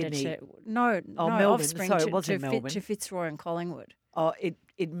love letter Sydney. to Melbourne. Offspring Sorry, to, it wasn't to, Melbourne. to Fitzroy and Collingwood. Oh, it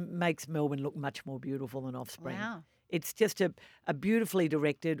makes Melbourne look much more beautiful than Offspring. Wow. It's just a beautifully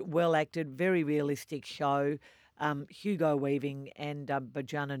directed, well acted, very realistic show. Hugo Weaving and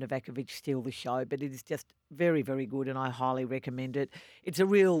Bojana Novakovic steal the show, but it is just very, very good, and I highly recommend it. It's a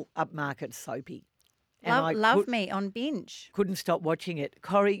real upmarket soapy. And Love Me on Binge. Couldn't stop watching it.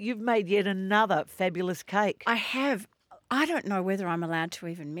 Corrie, you've made yet another fabulous cake. I have. I don't know whether I'm allowed to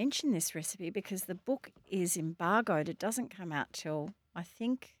even mention this recipe because the book is embargoed. It doesn't come out till, I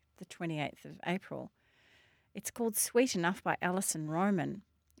think, the 28th of April. It's called Sweet Enough by Alison Roman.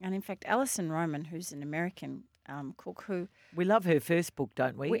 And in fact, Alison Roman, who's an American cook who... We love her first book,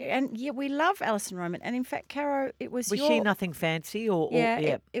 don't we? we love Alison Roman. And in fact, Caro, it was she Nothing Fancy?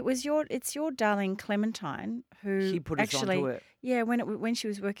 It's your darling Clementine who she put us actually... onto it. Yeah, when she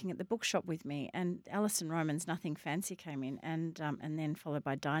was working at the bookshop with me, and Alison Roman's Nothing Fancy came in, and then followed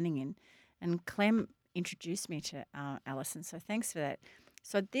by Dining In, and Clem introduced me to Alison. So thanks for that.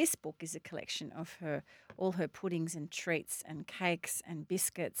 So this book is a collection of all her puddings and treats and cakes and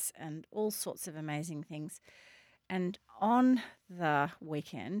biscuits and all sorts of amazing things. And on the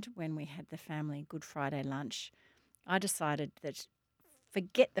weekend, when we had the family Good Friday lunch, I decided that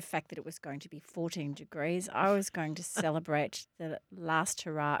forget the fact that it was going to be 14 degrees. I was going to celebrate the last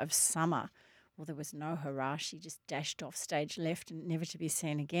hurrah of summer. Well, there was no hurrah. She just dashed off stage left and never to be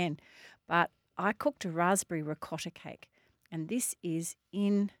seen again. But I cooked a raspberry ricotta cake. And this is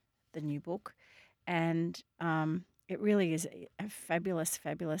in the new book, and it really is a fabulous,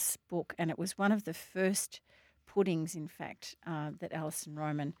 fabulous book. And it was one of the first puddings, in fact, that Alison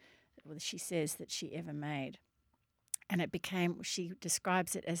Roman, she says that she ever made. And she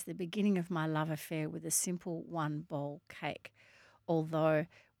describes it as the beginning of my love affair with a simple one-bowl cake, although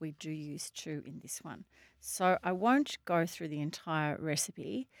we do use two in this one. So I won't go through the entire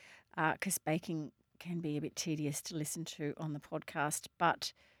recipe because baking can be a bit tedious to listen to on the podcast,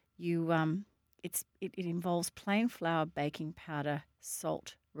 but it involves plain flour, baking powder,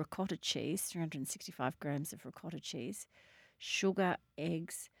 salt, ricotta cheese, 365 grams of ricotta cheese, sugar,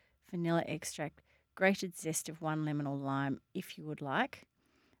 eggs, vanilla extract, grated zest of 1 lemon or lime if you would like,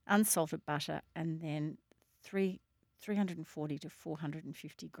 unsalted butter, and then 340 to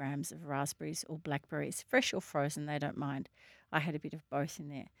 450 grams of raspberries or blackberries, fresh or frozen, they don't mind. I had a bit of both in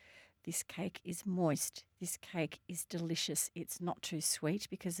there. This cake is moist. This cake is delicious. It's not too sweet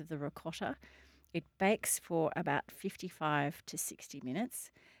because of the ricotta. It bakes for about 55 to 60 minutes,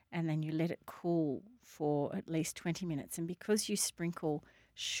 and then you let it cool for at least 20 minutes. And because you sprinkle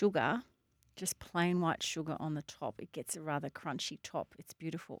sugar, just plain white sugar on the top, it gets a rather crunchy top. It's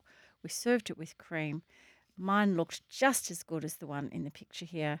beautiful. We served it with cream. Mine looked just as good as the one in the picture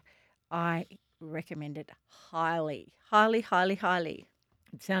here. I recommend it highly, highly, highly, highly.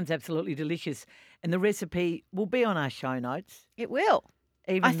 It sounds absolutely delicious. And the recipe will be on our show notes. It will.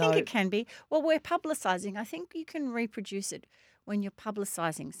 Even I think though it can be. Well, we're publicising. I think you can reproduce it when you're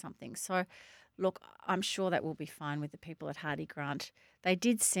publicising something. So, look, I'm sure that will be fine with the people at Hardy Grant. They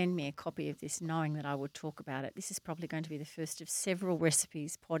did send me a copy of this knowing that I would talk about it. This is probably going to be the first of several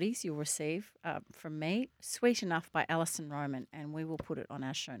recipes, potties, you'll receive from me. Sweet Enough by Alison Roman, and we will put it on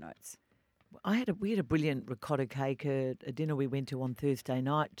our show notes. we had a brilliant ricotta cake at a dinner we went to on Thursday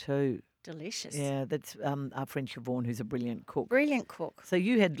night too. Delicious. Yeah, that's our friend Siobhan, who's a brilliant cook. Brilliant cook. So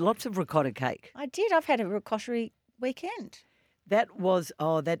you had lots of ricotta cake. I did. I've had a ricotta weekend. That was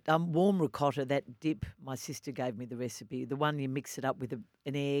that warm ricotta, that dip. My sister gave me the recipe. The one you mix it up with an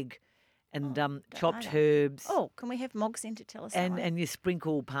egg, and chopped herbs. Oh, can we have Mogs in to tell us that one? And you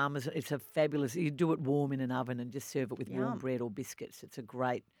sprinkle parmesan. It's a fabulous. You do it warm in an oven and just serve it with warm Yum. bread or biscuits. It's a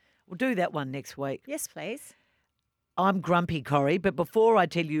great. We'll do that one next week. Yes, please. I'm grumpy, Corrie, but before I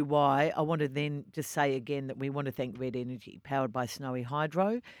tell you why, I want to then just say again that we want to thank Red Energy, powered by Snowy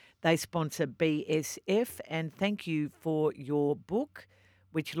Hydro. They sponsor BSF, and thank you for your book,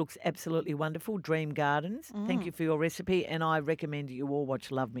 which looks absolutely wonderful, Dream Gardens. Thank you for your recipe, and I recommend you all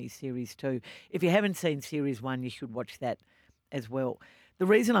watch Love Me Series 2. If you haven't seen Series 1, you should watch that as well. The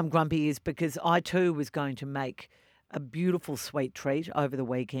reason I'm grumpy is because I too was going to make a beautiful sweet treat over the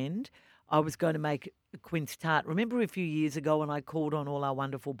weekend. I was going to make a quince tart. Remember a few years ago when I called on all our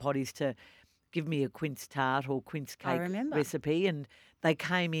wonderful potties to give me a quince tart or quince I cake remember. recipe, and they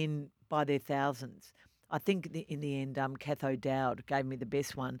came in by their thousands. I think in the end, Kath O'Dowd gave me the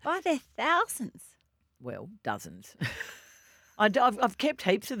best one. By their thousands. Well, dozens. I've kept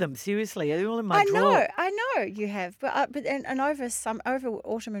heaps of them. Seriously, they're all in my drawer. I know you have, but over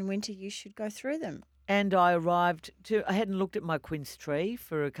autumn and winter you should go through them. And I hadn't looked at my quince tree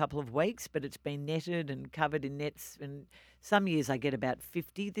for a couple of weeks, but it's been netted and covered in nets. And some years I get about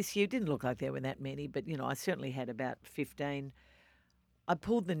 50. This year it didn't look like there were that many, but, I certainly had about 15. I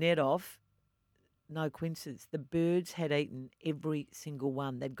pulled the net off, no quinces. The birds had eaten every single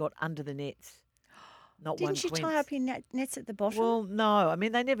one. They'd got under the nets. Not one Didn't you quince. tie up your nets at the bottom? Well, no. I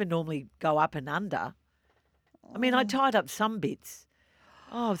mean, they never normally go up and under. I mean, I tied up some bits.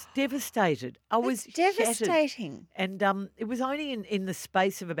 Oh, I was devastated. I was That's shattered. devastating. And it was only in the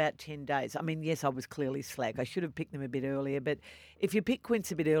space of about 10 days. I mean, yes, I was clearly slack. I should have picked them a bit earlier. But if you pick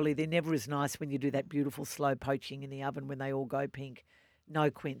quince a bit early, they're never as nice when you do that beautiful slow poaching in the oven when they all go pink. No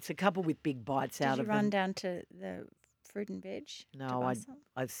quince. A couple with big bites out Did of you run them. down to the fruit and veg? to No, buy some?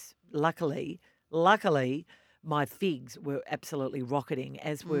 luckily, my figs were absolutely rocketing,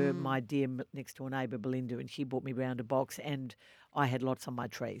 as were my dear next door neighbour Belinda, and she brought me round a box, and I had lots on my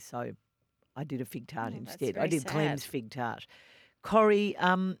tree, so I did a fig tart Oh, that's instead. I very did sad. Clem's fig tart. Corrie,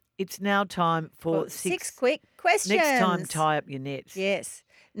 it's now time for Well, six quick questions. Next time, tie up your nets. Yes.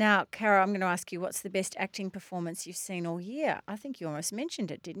 Now, Cara, I'm going to ask you, what's the best acting performance you've seen all year? I think you almost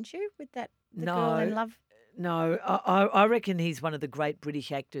mentioned it, didn't you, with that the girl in No. Love? No, I reckon he's one of the great British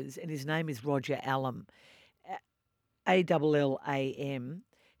actors, and his name is Roger Allam, Allam.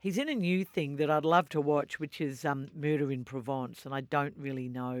 He's in a new thing that I'd love to watch, which is Murder in Provence, and I don't really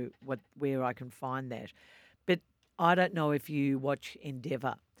know where I can find that. But I don't know if you watch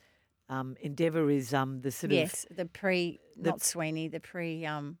Endeavour. Endeavour is the sort of Yes, not Sweeney, the pre.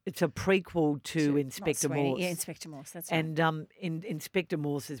 it's a prequel to not Inspector Sweeney. Morse. Yeah, Inspector Morse. That's right. And Inspector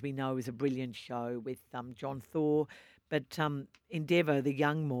Morse, as we know, is a brilliant show with John Thor. But Endeavour, the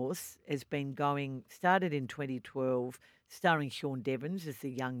young Morse, has been started in 2012, starring Sean Devons as the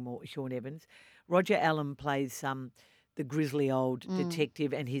young Sean Evans. Roger Allam plays the grisly old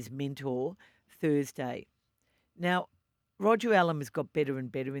detective and his mentor, Thursday. Now, Roger Allam has got better and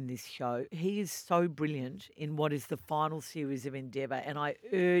better in this show. He is so brilliant in what is the final series of Endeavour, and I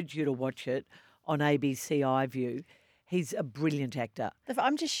urge you to watch it on ABC iView. He's a brilliant actor.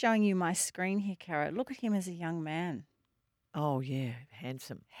 I'm just showing you my screen here, Cara. Look at him as a young man. Oh, yeah,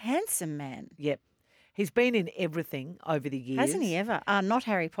 handsome. Handsome man. Yep. He's been in everything over the years. Hasn't he ever? Not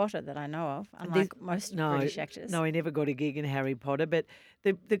Harry Potter that I know of, unlike most British actors. No, he never got a gig in Harry Potter. But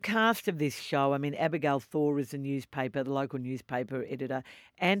the cast of this show, I mean, Abigail Thor is the local newspaper editor.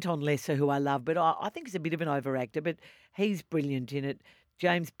 Anton Lesser, who I love, but I think he's a bit of an overactor, but he's brilliant in it.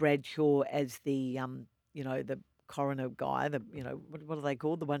 James Bradshaw as the coroner guy, what are they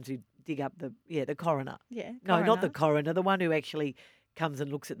called? The ones who dig up the coroner. Yeah. No, not coroner. the coroner, the one who actually comes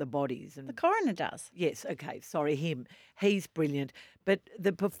and looks at the bodies. And The coroner does. yes, okay, sorry, him. He's brilliant. But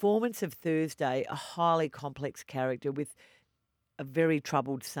the performance of Thursday, a highly complex character with a very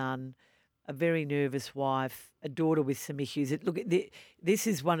troubled son, a very nervous wife, a daughter with some issues. This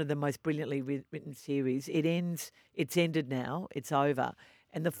is one of the most brilliantly written series. It's ended now, it's over.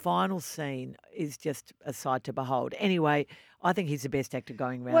 And the final scene is just a sight to behold. Anyway, I think he's the best actor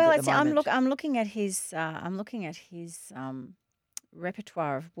going around Well, at the moment. I'm looking at his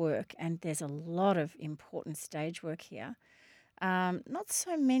repertoire of work, and there's a lot of important stage work here. Not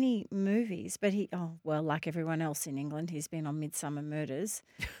so many movies, but like everyone else in England, he's been on Midsummer Murders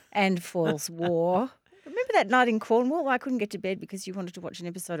and Foyle's War. Remember that night in Cornwall? I couldn't get to bed because you wanted to watch an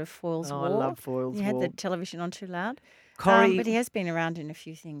episode of Foyle's War. I love Foyle's You had War. the television on too loud. Corrie, But he has been around in a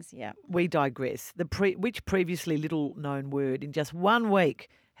few things, yeah. we digress. Which previously little-known word in just 1 week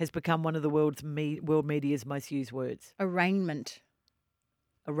has become one of the world media's most used words? Arraignment.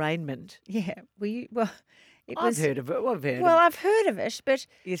 Arraignment. Yeah. I've heard of it. I've heard of it, but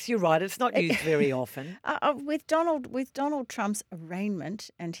Yes, you're right. It's not used very often. with Donald Trump's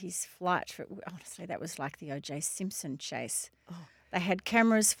arraignment and his flight, honestly, that was like the O.J. Simpson chase. Oh. They had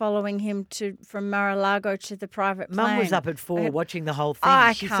cameras following him from Mar-a-Lago to the private plane. Mum was up at 4 watching the whole thing.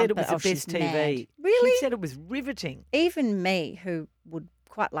 I She can't said it was be- the oh, best she's TV. mad. Really? She said it was riveting. Even me, who would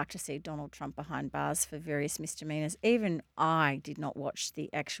quite like to see Donald Trump behind bars for various misdemeanors, even I did not watch the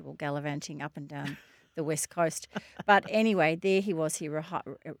actual gallivanting up and down the West Coast. But anyway, there he was. He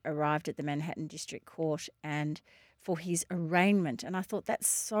arrived at the Manhattan District Court and for his arraignment. And I thought that's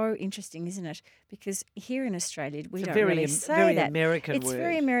so interesting, isn't it? Because here in Australia, we It's a don't very really say very that. American It's word.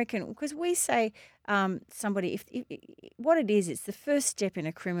 very American because we say somebody, if what it is, it's the first step in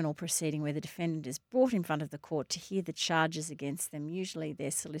a criminal proceeding where the defendant is brought in front of the court to hear the charges against them. Usually their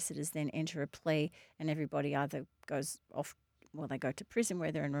solicitors then enter a plea and everybody either goes off, well, they go to prison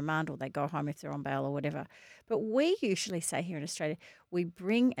where they're in remand or they go home if they're on bail or whatever. But we usually say here in Australia, we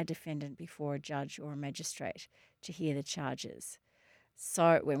bring a defendant before a judge or a magistrate to hear the charges.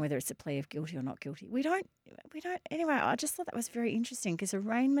 So whether it's a plea of guilty or not guilty, we don't. Anyway, I just thought that was very interesting because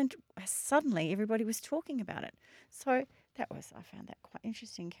arraignment, suddenly everybody was talking about it. So I found that quite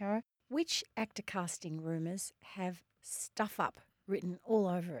interesting, Caro. Which actor casting rumours have stuff up written all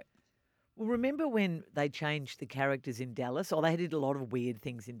over it? Well, remember when they changed the characters in Dallas? Or they did a lot of weird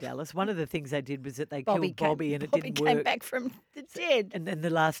things in Dallas. One of the things they did was that they killed Bobby and it didn't Bobby came work. back from the dead. And then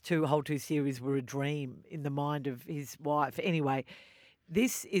the whole two series were a dream in the mind of his wife. Anyway,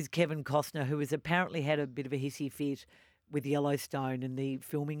 this is Kevin Costner, who has apparently had a bit of a hissy fit with Yellowstone and the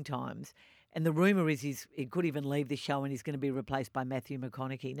filming times. And the rumour is he could even leave the show and he's going to be replaced by Matthew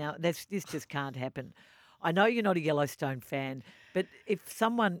McConaughey. Now, this just can't happen. I know you're not a Yellowstone fan, but if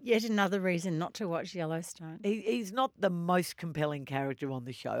someone... Yet another reason not to watch Yellowstone. He's not the most compelling character on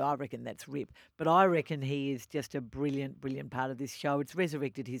the show. I reckon that's Rip. But I reckon he is just a brilliant, brilliant part of this show. It's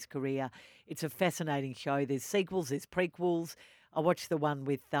resurrected his career. It's a fascinating show. There's sequels, there's prequels. I watched the one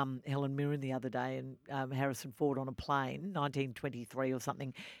with Helen Mirren the other day and Harrison Ford on a plane, 1923 or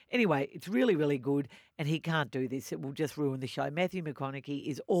something. Anyway, it's really, really good, and he can't do this. It will just ruin the show. Matthew McConaughey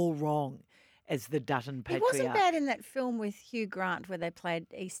is all wrong as the Dutton He patriarch. wasn't bad in that film with Hugh Grant where they played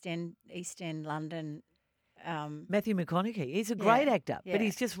East End London. Matthew McConaughey, he's a great actor, yeah. but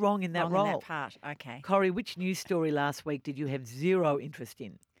he's just wrong in that wrong role. in that part. Okay. Corrie, which news story last week did you have zero interest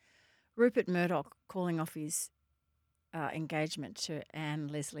in? Rupert Murdoch calling off his engagement to Anne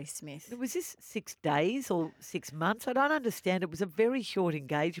Leslie Smith. Was this 6 days or 6 months? I don't understand. It was a very short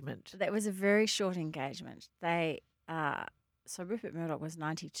engagement. That was a very short engagement. So Rupert Murdoch was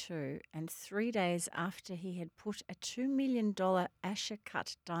 92, and 3 days after he had put a $2 million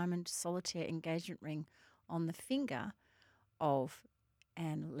Asher-cut diamond solitaire engagement ring on the finger of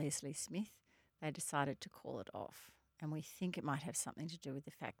Anne Leslie Smith, they decided to call it off. And we think it might have something to do with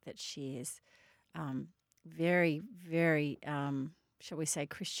the fact that she is very, very, shall we say,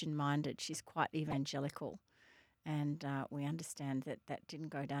 Christian-minded. She's quite evangelical. And we understand that didn't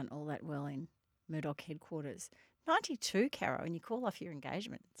go down all that well in Murdoch headquarters. 92, Caro, and you call off your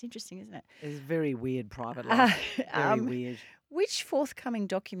engagement. It's interesting, isn't it? It's very weird private life. Very weird. Which forthcoming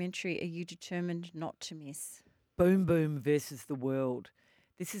documentary are you determined not to miss? Boom Boom versus the World.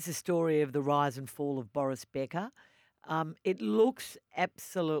 This is the story of the rise and fall of Boris Becker. It looks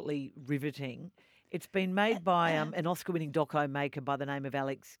absolutely riveting. It's been made by an Oscar-winning doco maker by the name of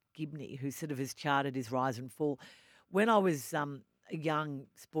Alex Gibney, who sort of has charted his rise and fall. When I was a young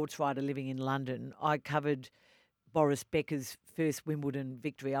sports writer living in London, I covered Boris Becker's first Wimbledon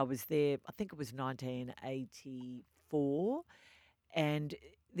victory. I was there, I think it was 1984, and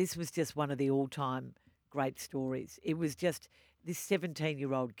this was just one of the all-time great stories. It was just this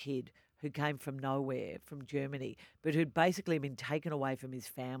 17-year-old kid who came from nowhere, from Germany, but who'd basically been taken away from his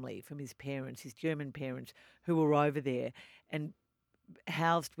family, from his parents, his German parents, who were over there, and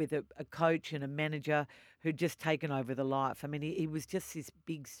housed with a coach and a manager who'd just taken over the life. I mean, he was just this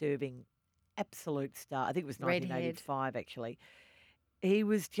big serving absolute star. I think it was Redhead. 1985, actually. He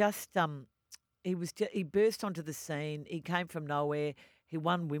was just he burst onto the scene. He came from nowhere. He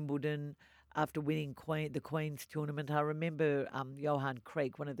won Wimbledon after winning the Queen's tournament. I remember Johan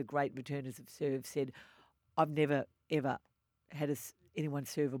Creek, one of the great returners of serve, said, "I've never ever had anyone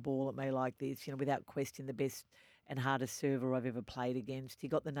serve a ball at me like this. You know, without question, the best and hardest server I've ever played against." He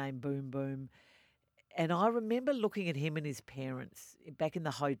got the name Boom Boom. And I remember looking at him and his parents back in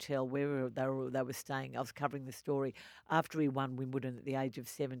the hotel where they were staying. I was covering the story after he won Wimbledon at the age of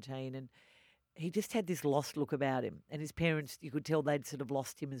 17, and he just had this lost look about him. And his parents, you could tell they'd sort of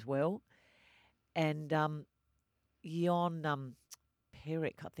lost him as well. And Jon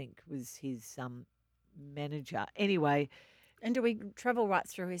Perek, I think, was his manager. Anyway. And do we travel right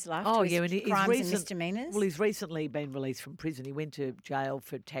through his life? Oh, to his yeah, and crimes and misdemeanors? Well, he's recently been released from prison. He went to jail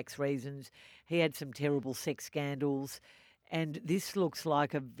for tax reasons. He had some terrible sex scandals. And this looks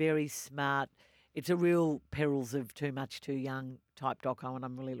like a very smart, it's a real perils of too much, too young type doco, and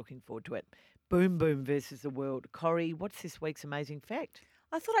I'm really looking forward to it. Boom Boom versus the World. Corrie, what's this week's amazing fact?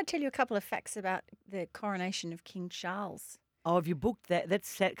 I thought I'd tell you a couple of facts about the coronation of King Charles. Oh, have you booked that?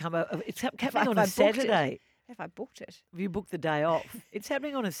 It's happening on I a booked Saturday. Have I booked it? Have you booked the day off? It's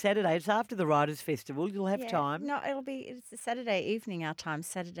happening on a Saturday. It's after the Writers' Festival. You'll have time. No, it's a Saturday evening our time,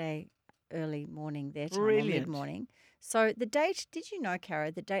 Saturday early morning their time, Brilliant. or mid-morning. So the date, did you know,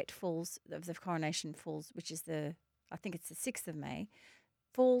 Caro, the date falls, of the coronation falls, which is I think it's the 6th of May,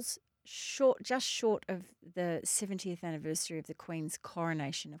 falls just short of the 70th anniversary of the Queen's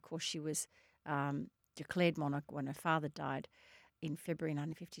coronation. Of course, she was declared monarch when her father died in February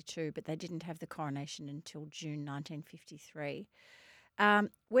 1952, but they didn't have the coronation until June 1953.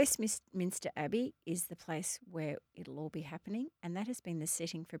 Westminster Abbey is the place where it'll all be happening, and that has been the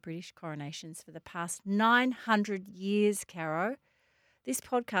setting for British coronations for the past 900 years, Caro. This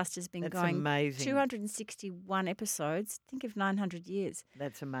podcast has been going amazing. 261 episodes. Think of 900 years.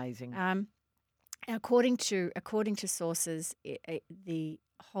 That's amazing. According to sources, the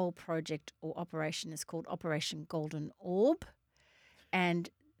whole project or operation is called Operation Golden Orb, and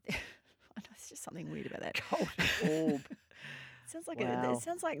I know it's just something weird about that. Golden Orb. It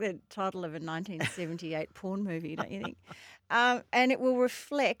sounds like the title of a 1978 porn movie, don't you think? And it will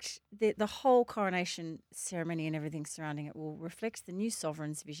reflect the whole coronation ceremony and everything surrounding it will reflect the new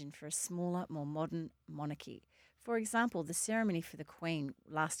sovereign's vision for a smaller, more modern monarchy. For example, the ceremony for the Queen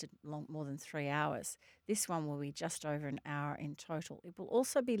lasted more than 3 hours. This one will be just over an hour in total. It will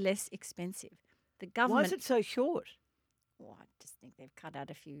also be less expensive. The government. Why is it so short? Well, I just think they've cut out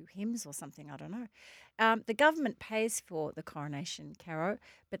a few hymns or something. I don't know. The government pays for the coronation, Caro,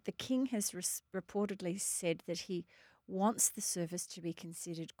 but the King has reportedly said that he wants the service to be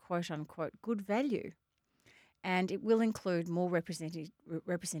considered, quote unquote, good value. And it will include more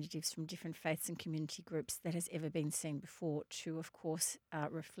representatives from different faiths and community groups that has ever been seen before to, of course,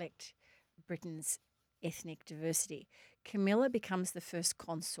 reflect Britain's ethnic diversity. Camilla becomes the first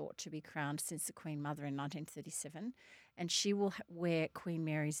consort to be crowned since the Queen Mother in 1937, and she will wear Queen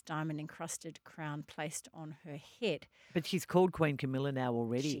Mary's diamond-encrusted crown placed on her head. But she's called Queen Camilla now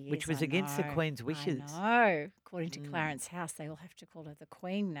already, which was against the Queen's wishes. I know. According to Clarence House, they will have to call her the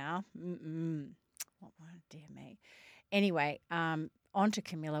Queen now. Oh, dear me. Anyway, on to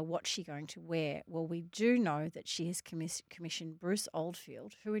Camilla. What's she going to wear? Well, we do know that she has commissioned Bruce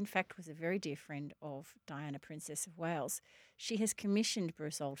Oldfield, who in fact was a very dear friend of Diana, Princess of Wales. She has commissioned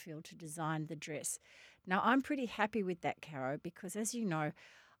Bruce Oldfield to design the dress. Now, I'm pretty happy with that, Caro, because as you know,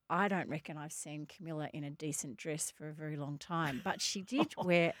 I don't reckon I've seen Camilla in a decent dress for a very long time. But she did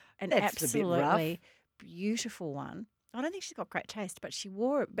wear an absolutely beautiful one. I don't think she's got great taste, but she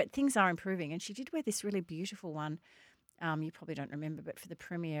wore it. But things are improving, and she did wear this really beautiful one. You probably don't remember, but for the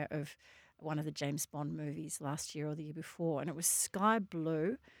premiere of one of the James Bond movies last year or the year before, and it was sky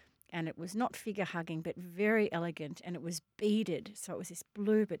blue, and it was not figure hugging, but very elegant, and it was beaded. So it was this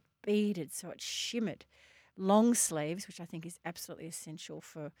blue but beaded, so it shimmered. Long sleeves, which I think is absolutely essential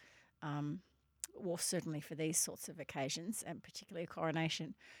for well, certainly for these sorts of occasions, and particularly a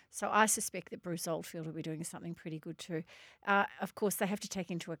coronation. So I suspect that Bruce Oldfield will be doing something pretty good too. Of course, they have to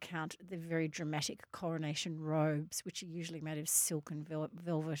take into account the very dramatic coronation robes, which are usually made of silk and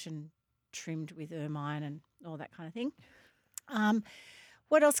velvet and trimmed with ermine and all that kind of thing.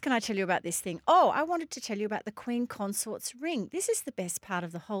 What else can I tell you about this thing? Oh, I wanted to tell you about the Queen Consort's ring. This is the best part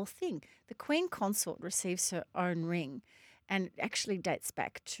of the whole thing. The Queen Consort receives her own ring, and it actually dates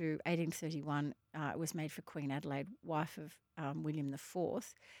back to 1831. It was made for Queen Adelaide, wife of William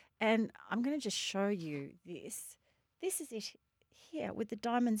IV. And I'm going to just show you this. This is it here with the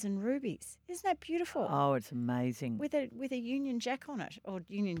diamonds and rubies. Isn't that beautiful? Oh, it's amazing. With a Union Jack on it, or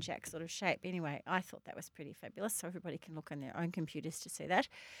Union Jack sort of shape. Anyway, I thought that was pretty fabulous, so everybody can look on their own computers to see that.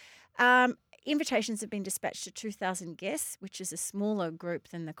 Invitations have been dispatched to 2,000 guests, which is a smaller group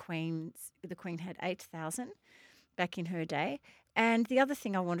than the Queen's. The Queen had 8,000 back in her day. And the other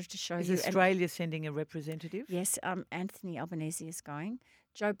thing I wanted to show you... Is Australia sending a representative? Yes, Anthony Albanese is going.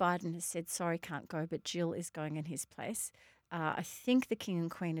 Joe Biden has said, sorry, can't go, but Jill is going in his place. I think the King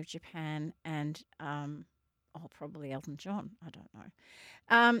and Queen of Japan and probably Elton John. I don't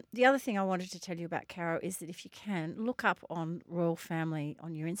know. The other thing I wanted to tell you about Caro is that if you can, look up on Royal Family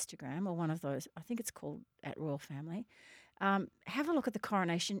on your Instagram or one of those. I think it's called @RoyalFamily. Have a look at the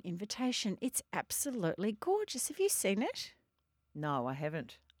coronation invitation. It's absolutely gorgeous. Have you seen it? No, I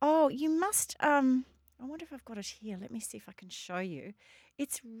haven't. Oh, you must. I wonder if I've got it here. Let me see if I can show you.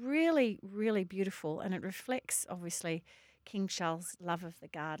 It's really, really beautiful, and it reflects, obviously, King Charles' love of the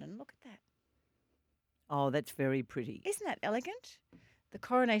garden. Look at that. Oh, that's very pretty. Isn't that elegant? The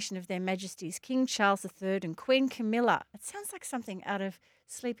coronation of their Majesties King Charles III and Queen Camilla. It sounds like something out of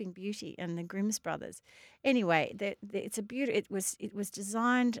Sleeping Beauty and the Grimm's brothers. Anyway, it's a beauty. It was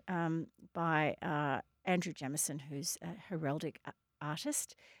designed by Andrew Jamieson, who's a heraldic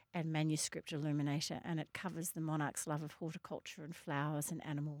artist and manuscript illuminator, and it covers the monarch's love of horticulture and flowers and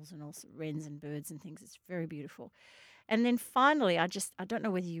animals and also wrens and birds and things. It's very beautiful. And then finally, I don't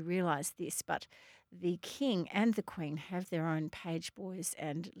know whether you realise this, but the King and the Queen have their own page boys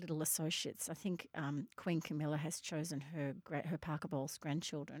and little associates. I think Queen Camilla has chosen her Parker Bowles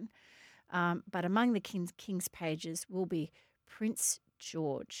grandchildren. But among the King's pages will be Prince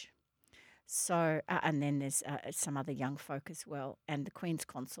George. So, and then there's some other young folk as well, and the Queen's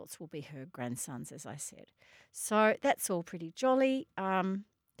consorts will be her grandsons, as I said. So that's all pretty jolly.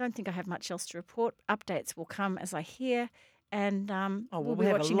 Don't think I have much else to report. Updates will come as I hear, and we'll be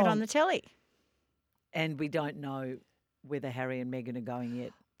watching it on the telly. And we don't know whether Harry and Meghan are going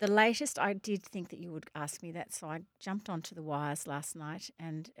yet. The latest, I did think that you would ask me that, so I jumped onto the wires last night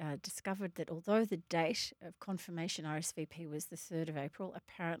and discovered that although the date of confirmation RSVP was the 3rd of April,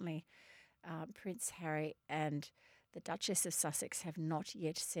 apparently Prince Harry and the Duchess of Sussex have not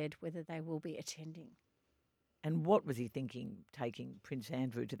yet said whether they will be attending. And what was he thinking, taking Prince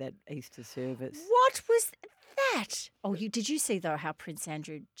Andrew to that Easter service? What was that? Oh, did you see, though, how Prince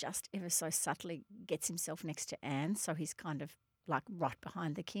Andrew just ever so subtly gets himself next to Anne, so he's kind of like right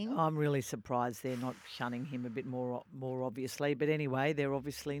behind the King? I'm really surprised they're not shunning him a bit more obviously. But anyway, they're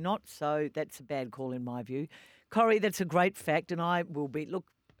obviously not, so that's a bad call in my view. Corrie, that's a great fact, and I will be, look,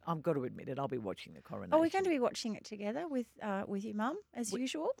 I've got to admit it, I'll be watching the coronation. Oh, we're going to be watching it together with your mum, as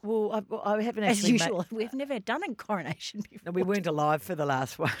usual? Well, I haven't as actually... usual. We've never done a coronation before. No, we weren't alive for the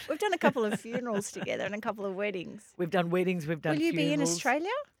last one. We've done a couple of funerals together and a couple of weddings. We've done weddings, we've done funerals. Will you be in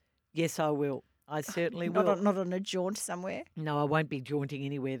Australia? Yes, I will. I certainly will. Not on a jaunt somewhere? No, I won't be jaunting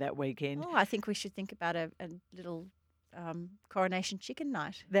anywhere that weekend. Oh, I think we should think about a little coronation chicken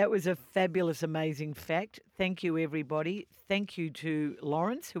night. That was a fabulous, amazing fact. Thank you, everybody. Thank you to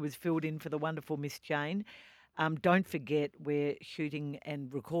Lawrence, who was filled in for the wonderful Miss Jane. Don't forget, we're shooting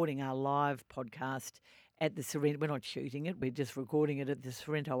and recording our live podcast at the Sorrento. We're not shooting it, we're just recording it at the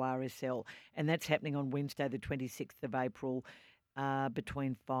Sorrento RSL. And that's happening on Wednesday, the 26th of April,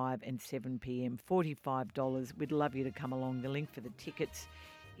 between 5 and 7 p.m. $45. We'd love you to come along. The link for the tickets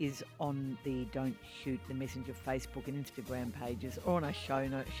is on the Don't Shoot the Messenger Facebook and Instagram pages, or on our show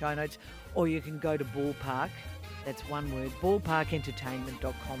notes, or you can go to Ballpark, that's one word,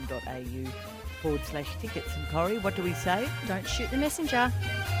 ballparkentertainment.com.au/tickets. And Corrie, what do we say? Don't shoot the messenger.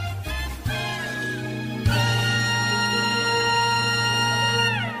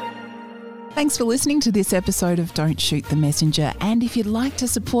 Thanks for listening to this episode of Don't Shoot the Messenger. And if you'd like to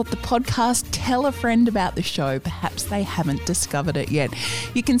support the podcast, tell a friend about the show. Perhaps they haven't discovered it yet.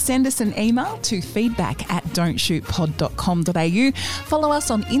 You can send us an email to feedback@don'tshootpod.com.au. Follow us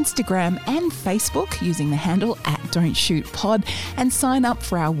on Instagram and Facebook using the handle @don'tshootpod, and sign up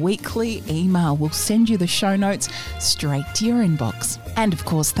for our weekly email. We'll send you the show notes straight to your inbox. And of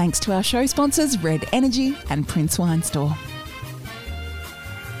course, thanks to our show sponsors, Red Energy and Prince Wine Store.